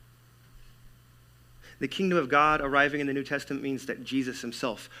this. The kingdom of God arriving in the New Testament means that Jesus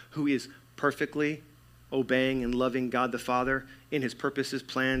himself, who is perfectly obeying and loving God the Father in his purposes,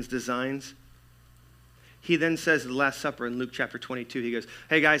 plans, designs, he then says at the Last Supper in Luke chapter 22, he goes,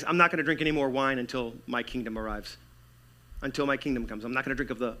 hey guys, I'm not going to drink any more wine until my kingdom arrives. Until my kingdom comes. I'm not going to drink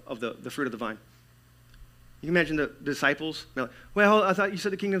of the fruit of the vine. You can imagine the disciples. They're like, well, I thought you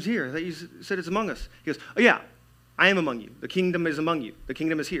said the kingdom's here. I thought you said it's among us. He goes, oh yeah, I am among you. The kingdom is among you. The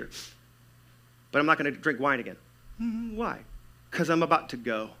kingdom is here. But I'm not going to drink wine again. Why? Because I'm about to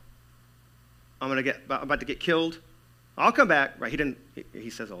go. I'm about to get killed. I'll come back. Right? He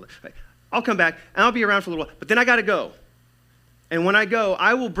says all that. Right? I'll come back and I'll be around for a little while. But then I got to go. And when I go,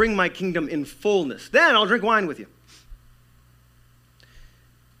 I will bring my kingdom in fullness. Then I'll drink wine with you.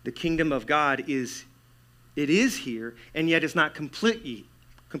 The kingdom of God is here, and yet it's not completely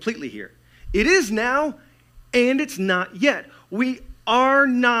here. It is now, and it's not yet. We are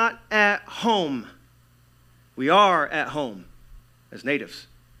not at home. We are at home as natives.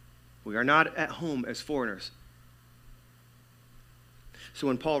 We are not at home as foreigners. So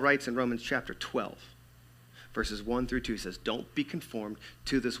when Paul writes in Romans chapter 12, verses 1 through 2, he says, don't be conformed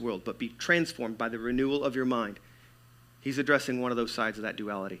to this world, but be transformed by the renewal of your mind. He's addressing one of those sides of that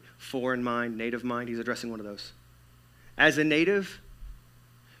duality. Foreign mind, native mind, he's addressing one of those. As a native,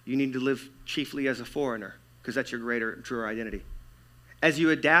 you need to live chiefly as a foreigner, because that's your truer identity. As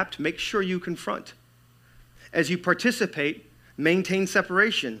you adapt, make sure you confront. As you participate, maintain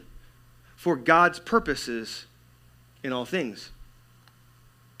separation for God's purposes in all things.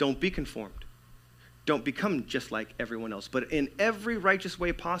 Don't be conformed. Don't become just like everyone else, but in every righteous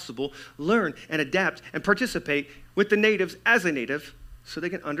way possible, learn and adapt and participate with the natives as a native so they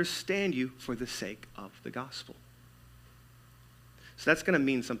can understand you for the sake of the gospel. So that's going to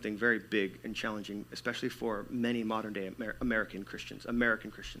mean something very big and challenging, especially for many modern-day American Christians.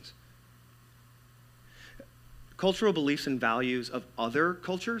 Cultural beliefs and values of other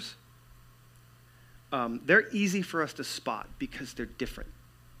cultures, they're easy for us to spot because they're different.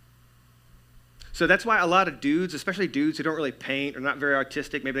 So that's why a lot of dudes, especially dudes who don't really paint or not very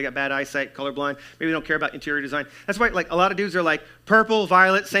artistic, maybe they got bad eyesight, colorblind, maybe they don't care about interior design. That's why like a lot of dudes are like purple,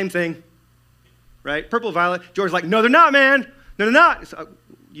 violet, same thing, right? Purple, violet. George's like, no, they're not, man. No, they're not. So,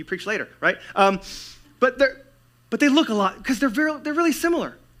 you preach later, right? But they look a lot because they're really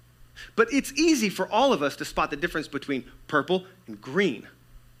similar. But it's easy for all of us to spot the difference between purple and green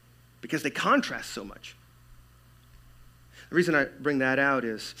because they contrast so much. The reason I bring that out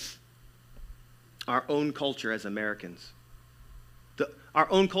is our own culture as Americans, our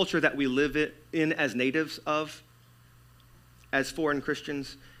own culture that we live in as natives of, as foreign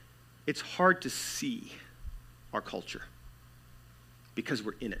Christians, it's hard to see our culture because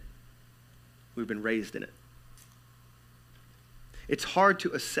we're in it. We've been raised in it. It's hard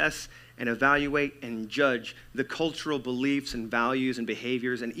to assess and evaluate and judge the cultural beliefs and values and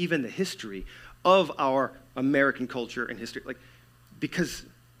behaviors and even the history of our American culture and history, because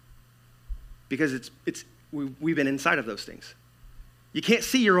we've been inside of those things. You can't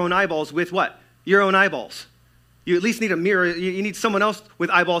see your own eyeballs with what? Your own eyeballs. You at least need a mirror. You need someone else with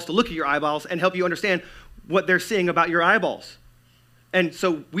eyeballs to look at your eyeballs and help you understand what they're seeing about your eyeballs. And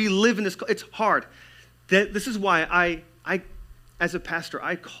so we live in this, it's hard. This is why I as a pastor,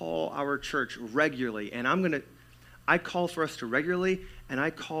 I call our church regularly, and I call for us to regularly, and I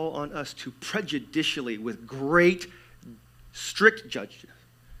call on us to prejudicially, with great, strict judgment,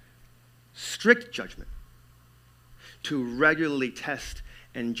 to regularly test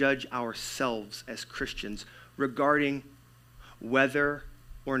and judge ourselves as Christians regarding whether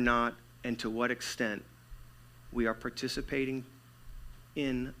or not and to what extent we are participating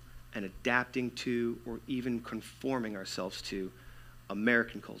in and adapting to or even conforming ourselves to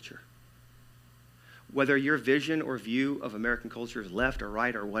American culture. Whether your vision or view of American culture is left or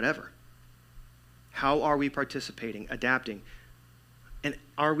right or whatever, how are we participating, adapting, and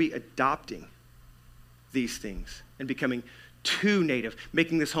are we adopting these things and becoming too native,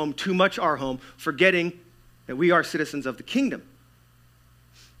 making this home too much our home, forgetting that we are citizens of the kingdom?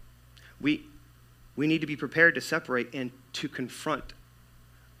 We need to be prepared to separate and to confront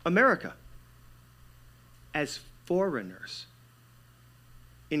America as foreigners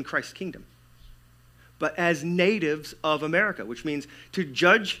in Christ's kingdom, but as natives of America, which means to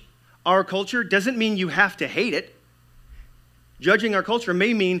judge our culture doesn't mean you have to hate it. Judging our culture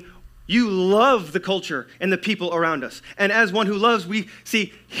may mean you love the culture and the people around us. And as one who loves, we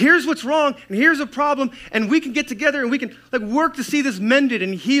see, here's what's wrong, and here's a problem, and we can get together and we can work to see this mended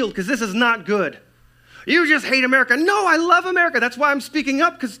and healed, because this is not good. You just hate America. No, I love America. That's why I'm speaking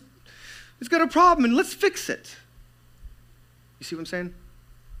up, because It's got a problem, and let's fix it. You see what I'm saying?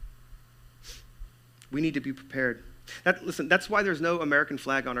 We need to be prepared. Listen, that's why there's no American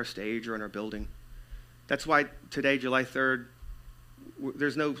flag on our stage or in our building. That's why today, July 3rd,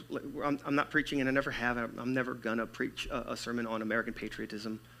 there's no, I'm not preaching, and I never have. I'm never going to preach a sermon on American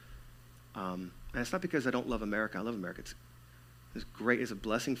patriotism. And it's not because I don't love America. I love America. It's great. It's a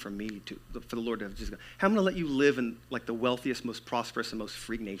blessing for me, for the Lord to have just, I'm going to let you live in like the wealthiest, most prosperous, and most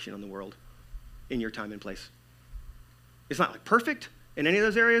free nation in the world in your time and place. It's not like perfect in any of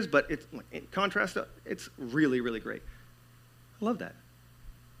those areas, but it's, in contrast, it's really, really great. I love that.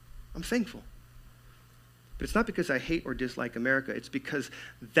 I'm thankful. But it's not because I hate or dislike America. It's because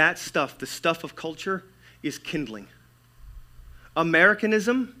that stuff, the stuff of culture, is kindling.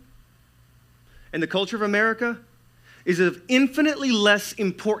 Americanism and the culture of America is of infinitely less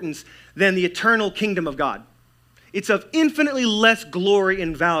importance than the eternal kingdom of God. It's of infinitely less glory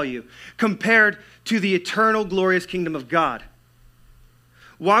and value compared to the eternal glorious kingdom of God.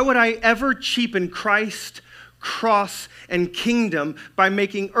 Why would I ever cheapen Christ, cross, and kingdom by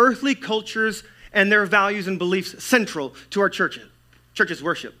making earthly cultures and their values and beliefs central to our church's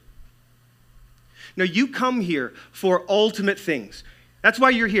worship? Now, you come here for ultimate things. That's why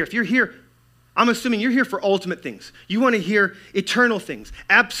you're here. If you're here, I'm assuming you're here for ultimate things. You want to hear eternal things,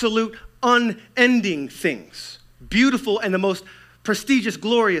 absolute, unending things, beautiful and the most prestigious,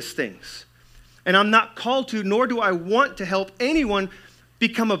 glorious things. And I'm not called to, nor do I want to help anyone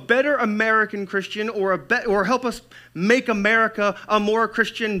become a better American Christian or help us make America a more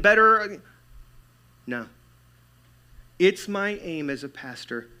Christian, better. No. It's my aim as a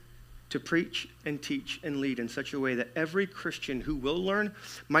pastor to preach and teach and lead in such a way that every Christian who will learn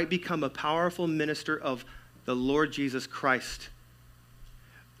might become a powerful minister of the Lord Jesus Christ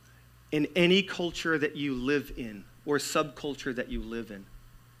in any culture that you live in or subculture that you live in,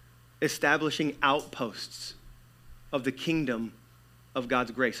 establishing outposts of the kingdom of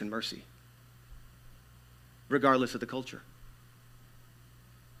God's grace and mercy, regardless of the culture.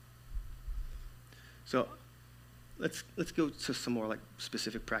 So let's go to some more like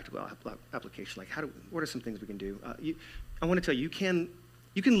specific practical application. Like what are some things we can do? I want to tell you,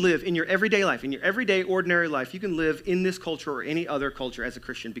 you can live in your everyday life, in your everyday ordinary life. You can live in this culture or any other culture as a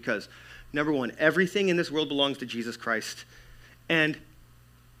Christian because, number one, everything in this world belongs to Jesus Christ, and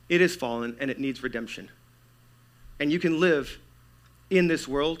it is fallen and it needs redemption. And you can live in this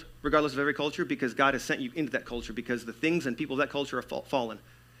world, regardless of every culture, because God has sent you into that culture because the things and people of that culture are fallen.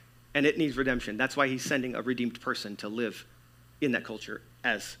 And it needs redemption. That's why he's sending a redeemed person to live in that culture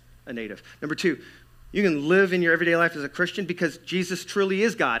as a native. Number two, you can live in your everyday life as a Christian because Jesus truly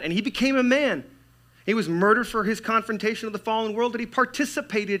is God. And he became a man. He was murdered for his confrontation of the fallen world that he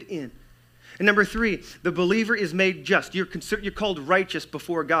participated in. And number three, the believer is made just. You're called righteous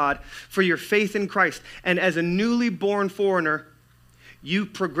before God for your faith in Christ. And as a newly born foreigner, you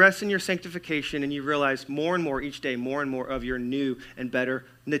progress in your sanctification and you realize more and more each day, more and more of your new and better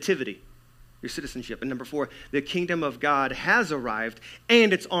nativity, your citizenship. And number four, the kingdom of God has arrived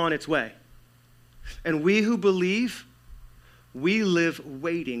and it's on its way. And we who believe, we live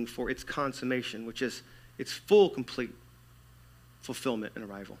waiting for its consummation, which is its full, complete fulfillment and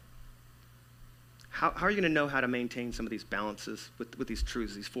arrival. How are you going to know how to maintain some of these balances with these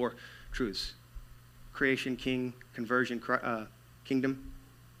truths, these four truths? Creation, king, conversion, kingdom?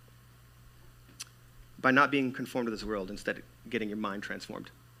 By not being conformed to this world, instead of getting your mind transformed.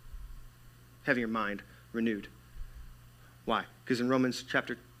 Having your mind renewed. Why? Because in Romans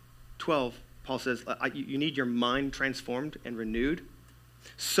chapter 12, Paul says you need your mind transformed and renewed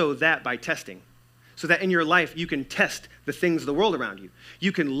so that by testing, so that in your life you can test the things of the world around you.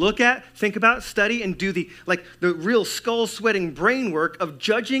 You can look at, think about, study, and do the real skull-sweating brain work of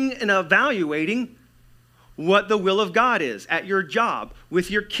judging and evaluating what the will of God is at your job,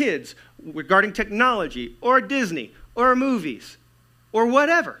 with your kids, regarding technology, or Disney, or movies, or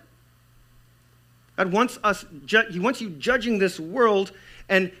whatever. God wants He wants you judging this world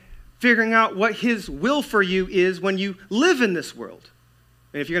and figuring out what his will for you is when you live in this world.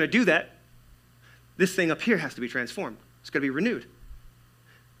 And if you're going to do that, this thing up here has to be transformed. It's going to be renewed.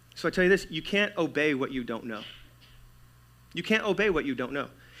 So I tell you this, you can't obey what you don't know. You can't obey what you don't know.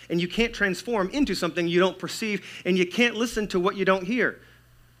 And you can't transform into something you don't perceive, and you can't listen to what you don't hear.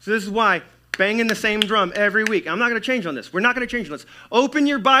 So this is why banging the same drum every week. I'm not going to change on this. We're not going to change on this. Open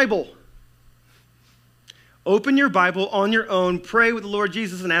your Bible. Open your Bible on your own. Pray with the Lord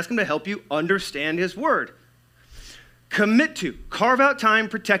Jesus and ask him to help you understand his word. Commit to, carve out time,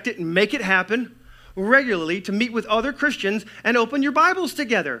 protect it, and make it happen regularly to meet with other Christians and open your Bibles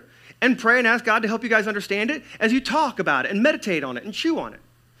together and pray and ask God to help you guys understand it as you talk about it and meditate on it and chew on it.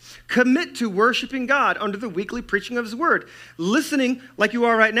 Commit to worshiping God under the weekly preaching of his word, listening like you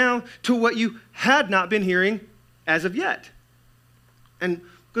are right now to what you had not been hearing as of yet. And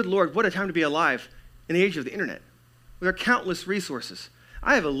good Lord, what a time to be alive in the age of the internet. There are countless resources.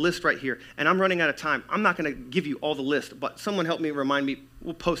 I have a list right here, and I'm running out of time. I'm not going to give you all the list, but someone help me remind me.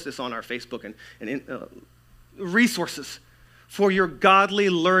 We'll post this on our Facebook and resources for your godly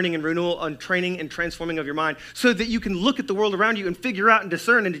learning and renewal and training and transforming of your mind so that you can look at the world around you and figure out and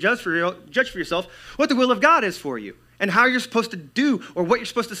discern and judge for yourself what the will of God is for you and how you're supposed to do or what you're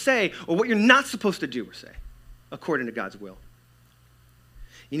supposed to say or what you're not supposed to do or say according to God's will.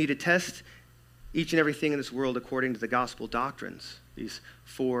 You need to test each and everything in this world according to the gospel doctrines. These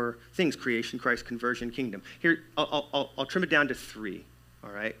 4 things: creation, Christ, conversion, kingdom. Here, I'll trim it down to 3,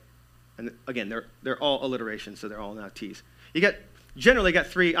 all right? And again, they're all alliterations, so they're all now T's. You generally got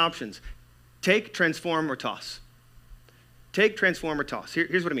 3 options: take, transform, or toss. Take, transform, or toss.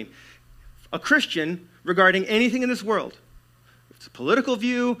 Here's what I mean. A Christian, regarding anything in this world, if it's a political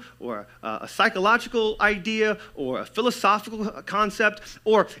view or a psychological idea or a philosophical concept,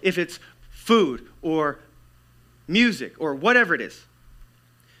 or if it's food or music or whatever it is,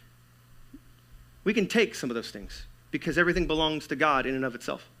 we can take some of those things because everything belongs to God in and of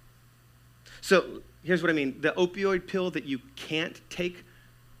itself. So here's what I mean. The opioid pill that you can't take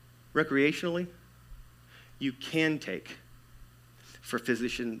recreationally, you can take for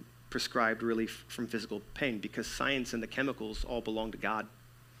physician-prescribed relief from physical pain because science and the chemicals all belong to God.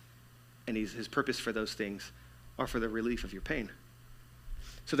 And his purpose for those things are for the relief of your pain.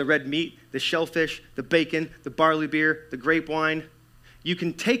 So the red meat, the shellfish, the bacon, the barley beer, the grape wine, you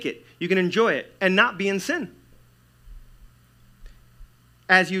can take it, you can enjoy it, and not be in sin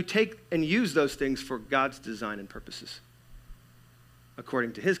as you take and use those things for God's design and purposes,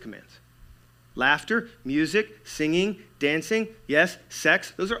 according to his commands. Laughter, music, singing, dancing, yes,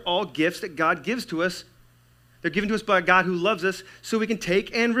 sex, those are all gifts that God gives to us. They're given to us by a God who loves us, so we can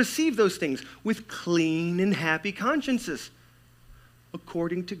take and receive those things with clean and happy consciences,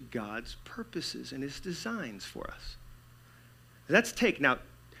 according to God's purposes and his designs for us. That's take. Now,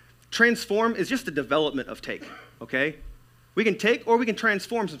 transform is just the development of take, okay? We can take or we can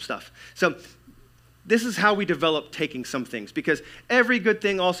transform some stuff. So this is how we develop taking some things, because every good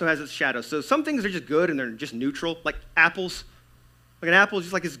thing also has its shadows. So some things are just good and they're just neutral, like apples. Like an apple is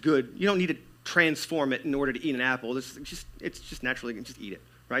just like it's good. You don't need to transform it in order to eat an apple. It's just naturally, you can just eat it,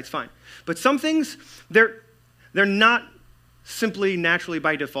 right? It's fine. But some things, they're not simply naturally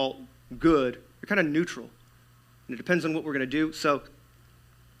by default good. They're kind of neutral. And it depends on what we're going to do. So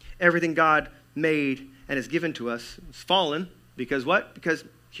everything God made and has given to us is fallen because what? Because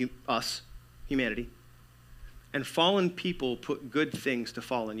us, humanity. And fallen people put good things to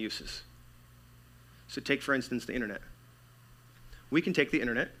fallen uses. So take, for instance, the internet. We can take the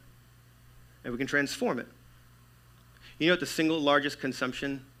internet and we can transform it. You know what the single largest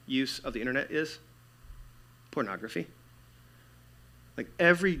consumption use of the internet is? Pornography. Like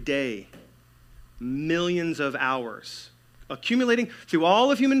every day, millions of hours accumulating through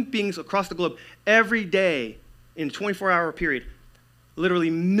all of human beings across the globe. Every day in a 24-hour period, literally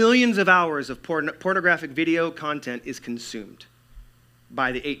millions of hours of pornographic video content is consumed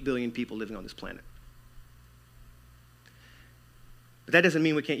by the 8 billion people living on this planet. But that doesn't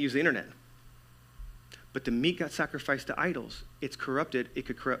mean we can't use the internet. But the meat got sacrificed to idols. It's corrupted. It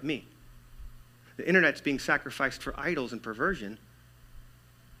could corrupt me. The internet's being sacrificed for idols and perversion.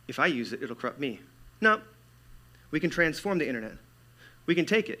 If I use it, it'll corrupt me. No. We can transform the internet. We can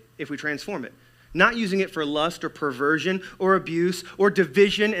take it if we transform it. Not using it for lust or perversion or abuse or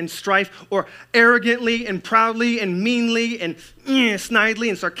division and strife or arrogantly and proudly and meanly and snidely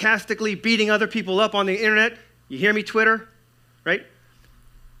and sarcastically beating other people up on the internet. You hear me, Twitter? Right?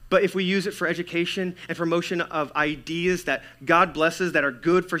 But if we use it for education and promotion of ideas that God blesses, that are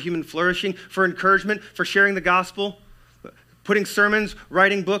good for human flourishing, for encouragement, for sharing the gospel, putting sermons,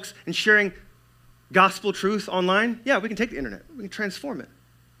 writing books, and sharing gospel truth online, yeah, we can take the internet. We can transform it.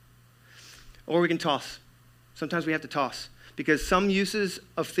 Or we can toss. Sometimes we have to toss because some uses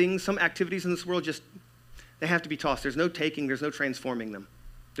of things, some activities in this world just, they have to be tossed. There's no taking, there's no transforming them.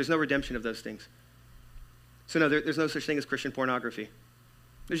 There's no redemption of those things. So no, there's no such thing as Christian pornography.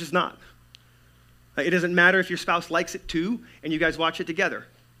 There's just not. It doesn't matter if your spouse likes it too and you guys watch it together,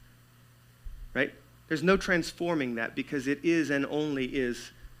 right? There's no transforming that because it is and only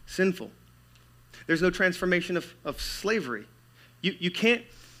is sinful. There's no transformation of slavery. You can't,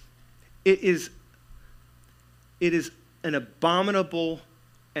 it is an abominable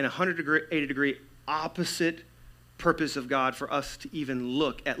and 180 degree opposite purpose of God for us to even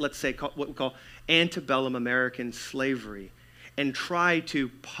look at, let's say, what we call antebellum American slavery and try to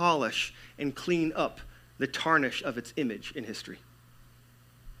polish and clean up the tarnish of its image in history.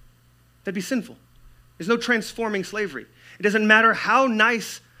 That'd be sinful. There's no transforming slavery. It doesn't matter how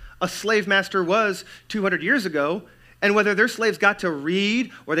nice a slave master was 200 years ago, and whether their slaves got to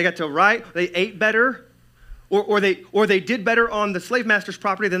read, or they got to write, or they ate better, or they did better on the slave master's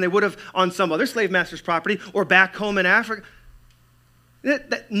property than they would have on some other slave master's property, or back home in Africa.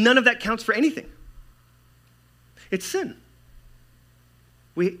 None of that counts for anything. It's sin.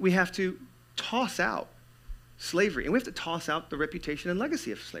 We have to toss out slavery, and we have to toss out the reputation and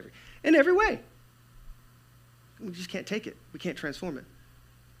legacy of slavery in every way. We just can't take it. We can't transform it.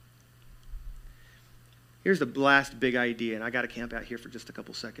 Here's the last big idea, and I got to camp out here for just a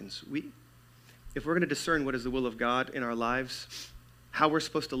couple seconds. If we're going to discern what is the will of God in our lives, how we're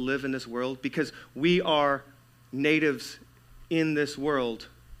supposed to live in this world, because we are natives in this world,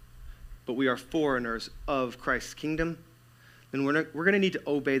 but we are foreigners of Christ's kingdom, then we're going to need to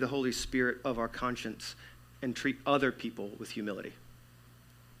obey the Holy Spirit of our conscience and treat other people with humility.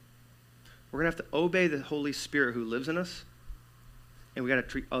 We're going to have to obey the Holy Spirit who lives in us, and we got to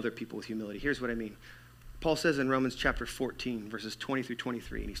treat other people with humility. Here's what I mean. Paul says in Romans chapter 14, verses 20 through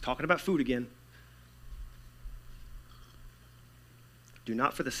 23, and he's talking about food again. Do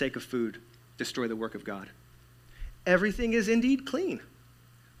not for the sake of food destroy the work of God. Everything is indeed clean,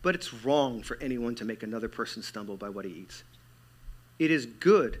 but it's wrong for anyone to make another person stumble by what he eats. It is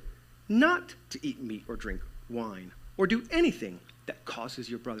good not to eat meat or drink wine or do anything that causes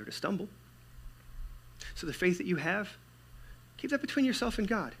your brother to stumble. So the faith that you have, keep that between yourself and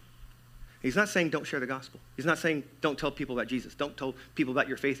God. He's not saying don't share the gospel. He's not saying don't tell people about Jesus. Don't tell people about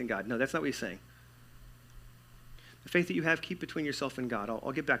your faith in God. No, that's not what he's saying. The faith that you have, keep between yourself and God.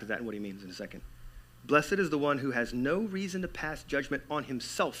 I'll get back to that and what he means in a second. Blessed is the one who has no reason to pass judgment on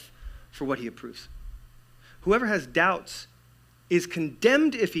himself for what he approves. Whoever has doubts is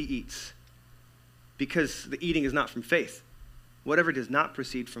condemned if he eats, because the eating is not from faith. Whatever does not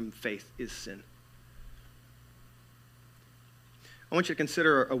proceed from faith is sin. I want you to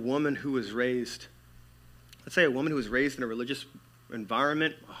consider a woman who was raised, let's say a woman who was raised in a religious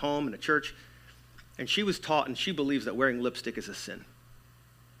environment, a home, and a church, and she was taught and she believes that wearing lipstick is a sin.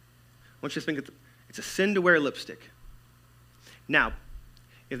 I want you to think it's a sin to wear lipstick. Now,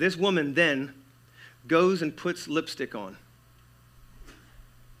 if this woman then goes and puts lipstick on,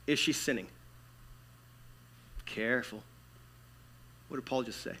 is she sinning? Careful. What did Paul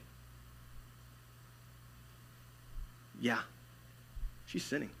just say? Yeah, she's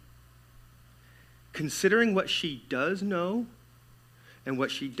sinning. Considering what she does know and what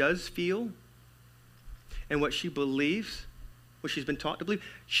she does feel and what she believes, what she's been taught to believe,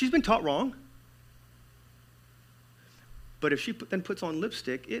 she's been taught wrong. But if she then puts on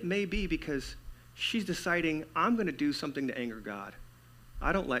lipstick, it may be because she's deciding, I'm going to do something to anger God.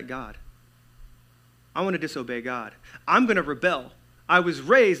 I don't like God. I want to disobey God. I'm going to rebel. I was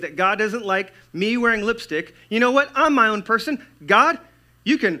raised that God doesn't like me wearing lipstick. You know what? I'm my own person. God,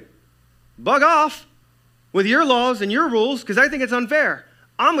 you can bug off with your laws and your rules because I think it's unfair.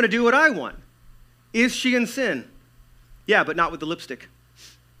 I'm going to do what I want. Is she in sin? Yeah, but not with the lipstick.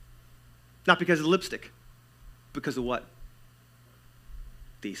 Not because of the lipstick. Because of what?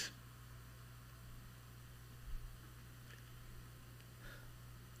 These.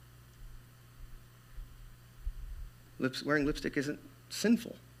 Wearing lipstick isn't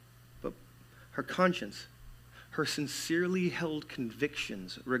sinful, but her conscience, her sincerely held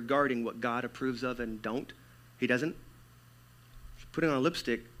convictions regarding what God approves of and don't, he doesn't. She's putting on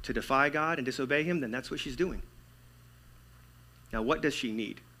lipstick to defy God and disobey him, then that's what she's doing. Now, what does she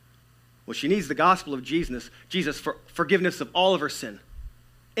need? Well, she needs the gospel of Jesus for forgiveness of all of her sin.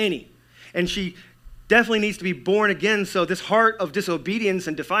 Any. And she definitely needs to be born again, so this heart of disobedience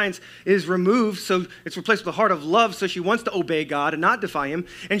and defiance is removed, so it's replaced with a heart of love, so she wants to obey God and not defy him.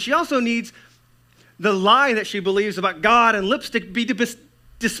 And she also needs the lie that she believes about God and lipstick be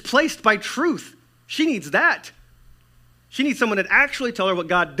displaced by truth. She needs that. She needs someone to actually tell her what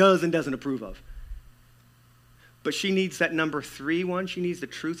God does and doesn't approve of. But she needs that number 3 one. She needs the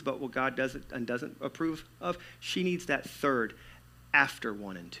truth about what God does and doesn't approve of. She needs that third after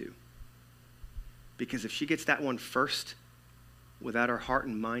 1 and 2. Because if she gets that one first, without her heart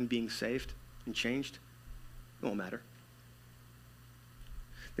and mind being saved and changed, it won't matter.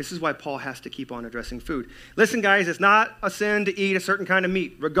 This is why Paul has to keep on addressing food. Listen, guys, it's not a sin to eat a certain kind of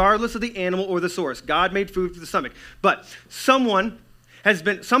meat, regardless of the animal or the source. God made food for the stomach. But some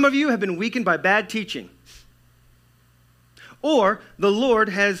of you have been weakened by bad teaching. Or the Lord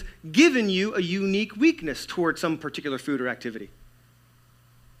has given you a unique weakness toward some particular food or activity.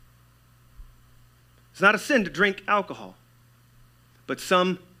 It's not a sin to drink alcohol. But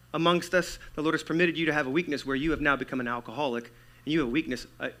some amongst us, the Lord has permitted you to have a weakness where you have now become an alcoholic, and you have a weakness.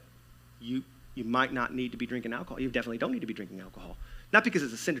 You might not need to be drinking alcohol. You definitely don't need to be drinking alcohol. Not because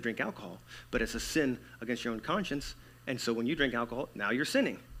it's a sin to drink alcohol, but it's a sin against your own conscience. And so when you drink alcohol, now you're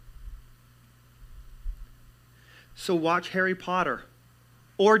sinning. So watch Harry Potter,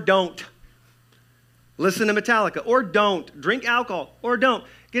 or don't. Listen to Metallica, or don't. Drink alcohol, or don't.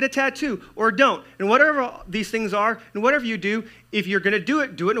 Get a tattoo, or don't. And whatever these things are, and whatever you do, if you're going to do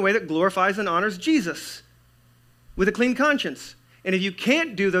it in a way that glorifies and honors Jesus with a clean conscience. And if you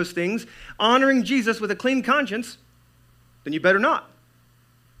can't do those things, honoring Jesus with a clean conscience, then you better not.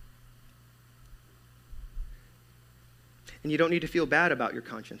 And you don't need to feel bad about your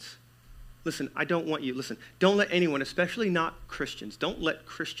conscience. Listen, don't let anyone, especially not Christians, don't let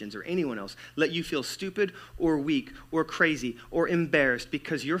Christians or anyone else let you feel stupid or weak or crazy or embarrassed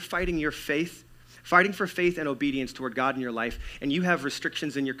because you're fighting for faith and obedience toward God in your life, and you have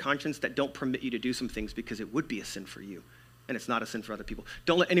restrictions in your conscience that don't permit you to do some things because it would be a sin for you, and it's not a sin for other people.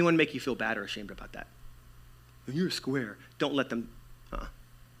 Don't let anyone make you feel bad or ashamed about that. When you're a square, don't let them,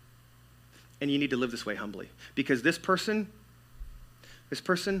 And you need to live this way humbly, because this person,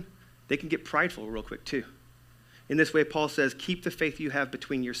 they can get prideful real quick too. In this way, Paul says, keep the faith you have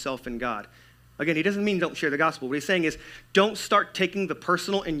between yourself and God. Again, he doesn't mean don't share the gospel. What he's saying is don't start taking the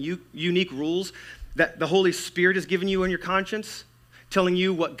personal and unique rules that the Holy Spirit has given you in your conscience, telling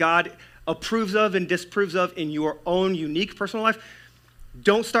you what God approves of and disapproves of in your own unique personal life.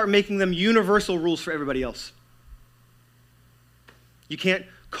 Don't start making them universal rules for everybody else. You can't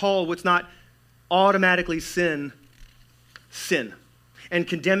call what's not automatically sin, and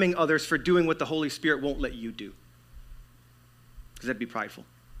condemning others for doing what the Holy Spirit won't let you do, because that'd be prideful.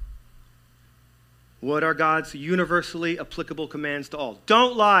 What are God's universally applicable commands to all?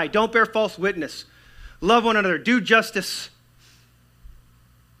 Don't lie. Don't bear false witness. Love one another. Do justice.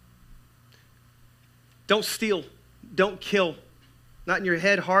 Don't steal. Don't kill. Not in your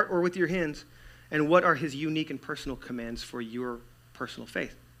head, heart, or with your hands. And what are his unique and personal commands for your personal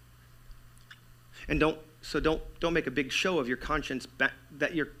faith? And don't make a big show of your conscience,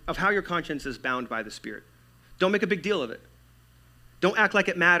 of how your conscience is bound by the Spirit. Don't make a big deal of it. Don't act like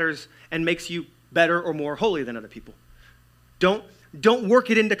it matters and makes you better or more holy than other people. Don't work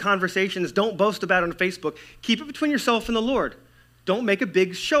it into conversations. Don't boast about it on Facebook. Keep it between yourself and the Lord. Don't make a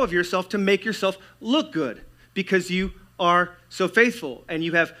big show of yourself to make yourself look good because you are so faithful and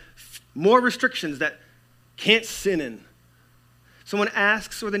you have more restrictions that can't sin in. Someone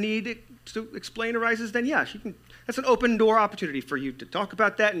asks or the need to explain arises, then yeah, that's an open door opportunity for you to talk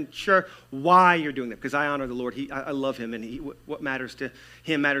about that and share why you're doing that, because I honor the Lord. I love him, and what matters to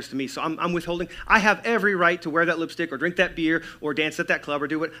him matters to me. So I'm withholding. I have every right to wear that lipstick or drink that beer or dance at that club or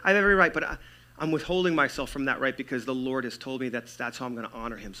do what. I have every right, but I'm withholding myself from that right because the Lord has told me that's how I'm going to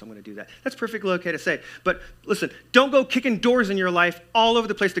honor him, so I'm going to do that. That's perfectly okay to say. But listen, don't go kicking doors in your life all over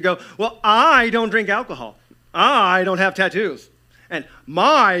the place to go, well, I don't drink alcohol. I don't have tattoos. And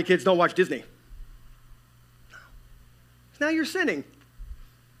my kids don't watch Disney. Now you're sinning.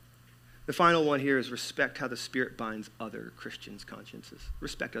 The final one here is respect how the Spirit binds other Christians' consciences.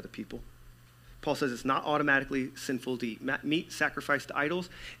 Respect other people. Paul says it's not automatically sinful to eat meat sacrificed to idols,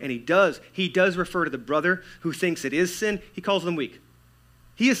 and he does refer to the brother who thinks it is sin. He calls them weak.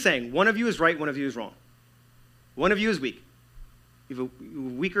 He is saying one of you is right, one of you is wrong. One of you is weak. You have a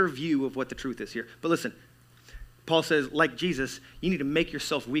weaker view of what the truth is here. But listen, Paul says, like Jesus, you need to make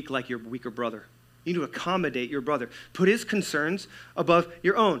yourself weak like your weaker brother. You need to accommodate your brother. Put his concerns above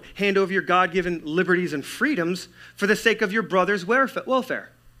your own. Hand over your God-given liberties and freedoms for the sake of your brother's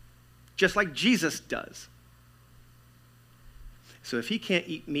welfare, just like Jesus does. So if he can't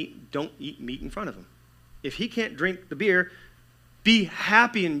eat meat, don't eat meat in front of him. If he can't drink the beer, be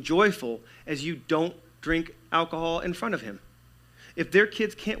happy and joyful as you don't drink alcohol in front of him. If their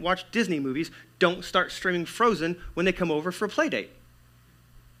kids can't watch Disney movies, don't start streaming Frozen when they come over for a play date.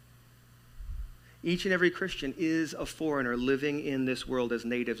 Each and every Christian is a foreigner living in this world as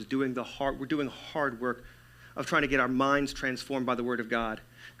natives, we're doing hard work of trying to get our minds transformed by the Word of God,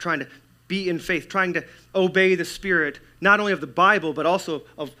 trying to be in faith, trying to obey the Spirit, not only of the Bible, but also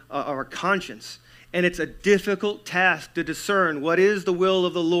of our conscience. And it's a difficult task to discern what is the will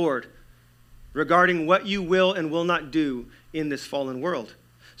of the Lord regarding what you will and will not do in this fallen world.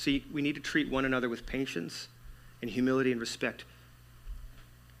 So we need to treat one another with patience and humility and respect.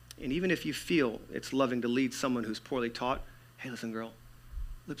 And even if you feel it's loving to lead someone who's poorly taught, hey, listen, girl,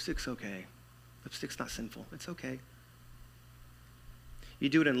 lipstick's okay. Lipstick's not sinful. It's okay. You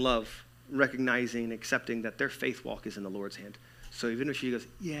do it in love, recognizing and accepting that their faith walk is in the Lord's hand. So even if she goes,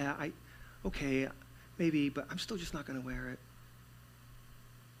 yeah, okay, maybe, but I'm still just not going to wear it.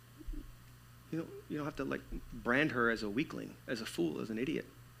 You don't have to like brand her as a weakling, as a fool, as an idiot,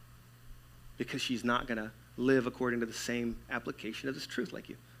 because she's not going to live according to the same application of this truth like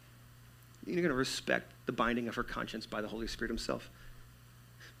you. You're going to respect the binding of her conscience by the Holy Spirit himself.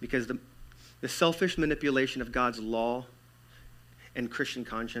 Because the selfish manipulation of God's law and Christian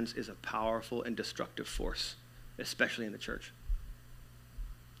conscience is a powerful and destructive force, especially in the church.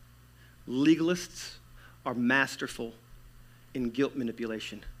 Legalists are masterful in guilt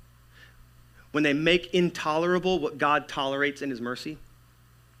manipulation. When they make intolerable what God tolerates in his mercy,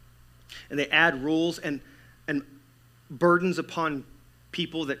 and they add rules and burdens upon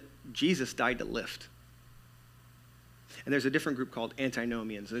people that Jesus died to lift. And there's a different group called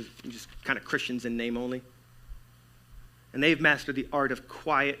antinomians. They're just kind of Christians in name only. And they've mastered the art of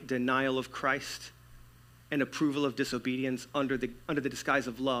quiet denial of Christ and approval of disobedience under the disguise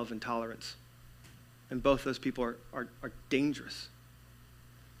of love and tolerance. And both those people are dangerous.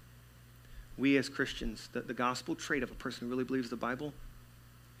 We as Christians, the gospel trait of a person who really believes the Bible,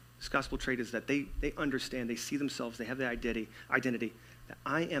 this gospel trait is that they understand, they see themselves, they have the identity that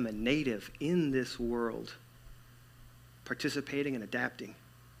I am a native in this world, participating and adapting.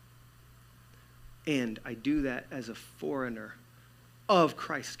 And I do that as a foreigner of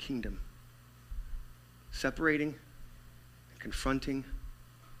Christ's kingdom, separating and confronting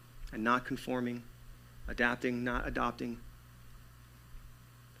and not conforming, adapting, not adopting.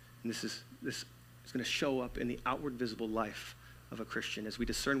 And this is going to show up in the outward visible life of a Christian as we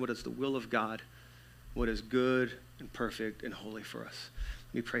discern what is the will of God, what is good and perfect and holy for us.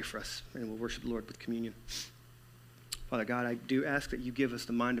 Let me pray for us, and we'll worship the Lord with communion. Father God, I do ask that you give us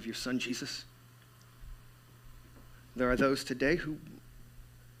the mind of your Son, Jesus. There are those today who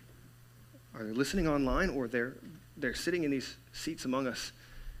are listening online, or they're sitting in these seats among us,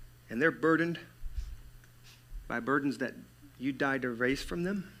 and they're burdened by burdens that you died to raise from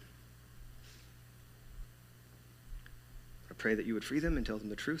them. I pray that you would free them and tell them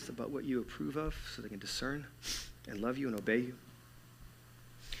the truth about what you approve of so they can discern and love you and obey you.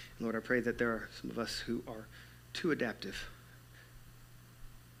 And Lord, I pray that there are some of us who are too adaptive,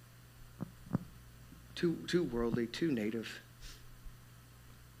 too worldly, too native.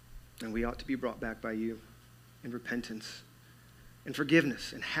 And we ought to be brought back by you in repentance and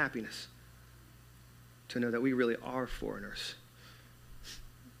forgiveness and happiness to know that we really are foreigners.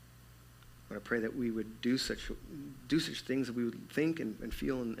 But I pray that we would do such things, that we would think and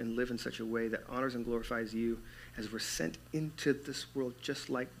feel and live in such a way that honors and glorifies you as we're sent into this world, just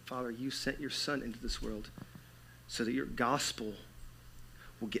like, Father, you sent your Son into this world so that your gospel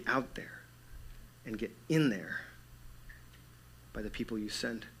will get out there and get in there by the people you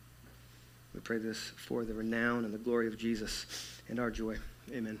send. We pray this for the renown and the glory of Jesus and our joy.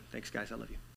 Amen. Thanks, guys. I love you.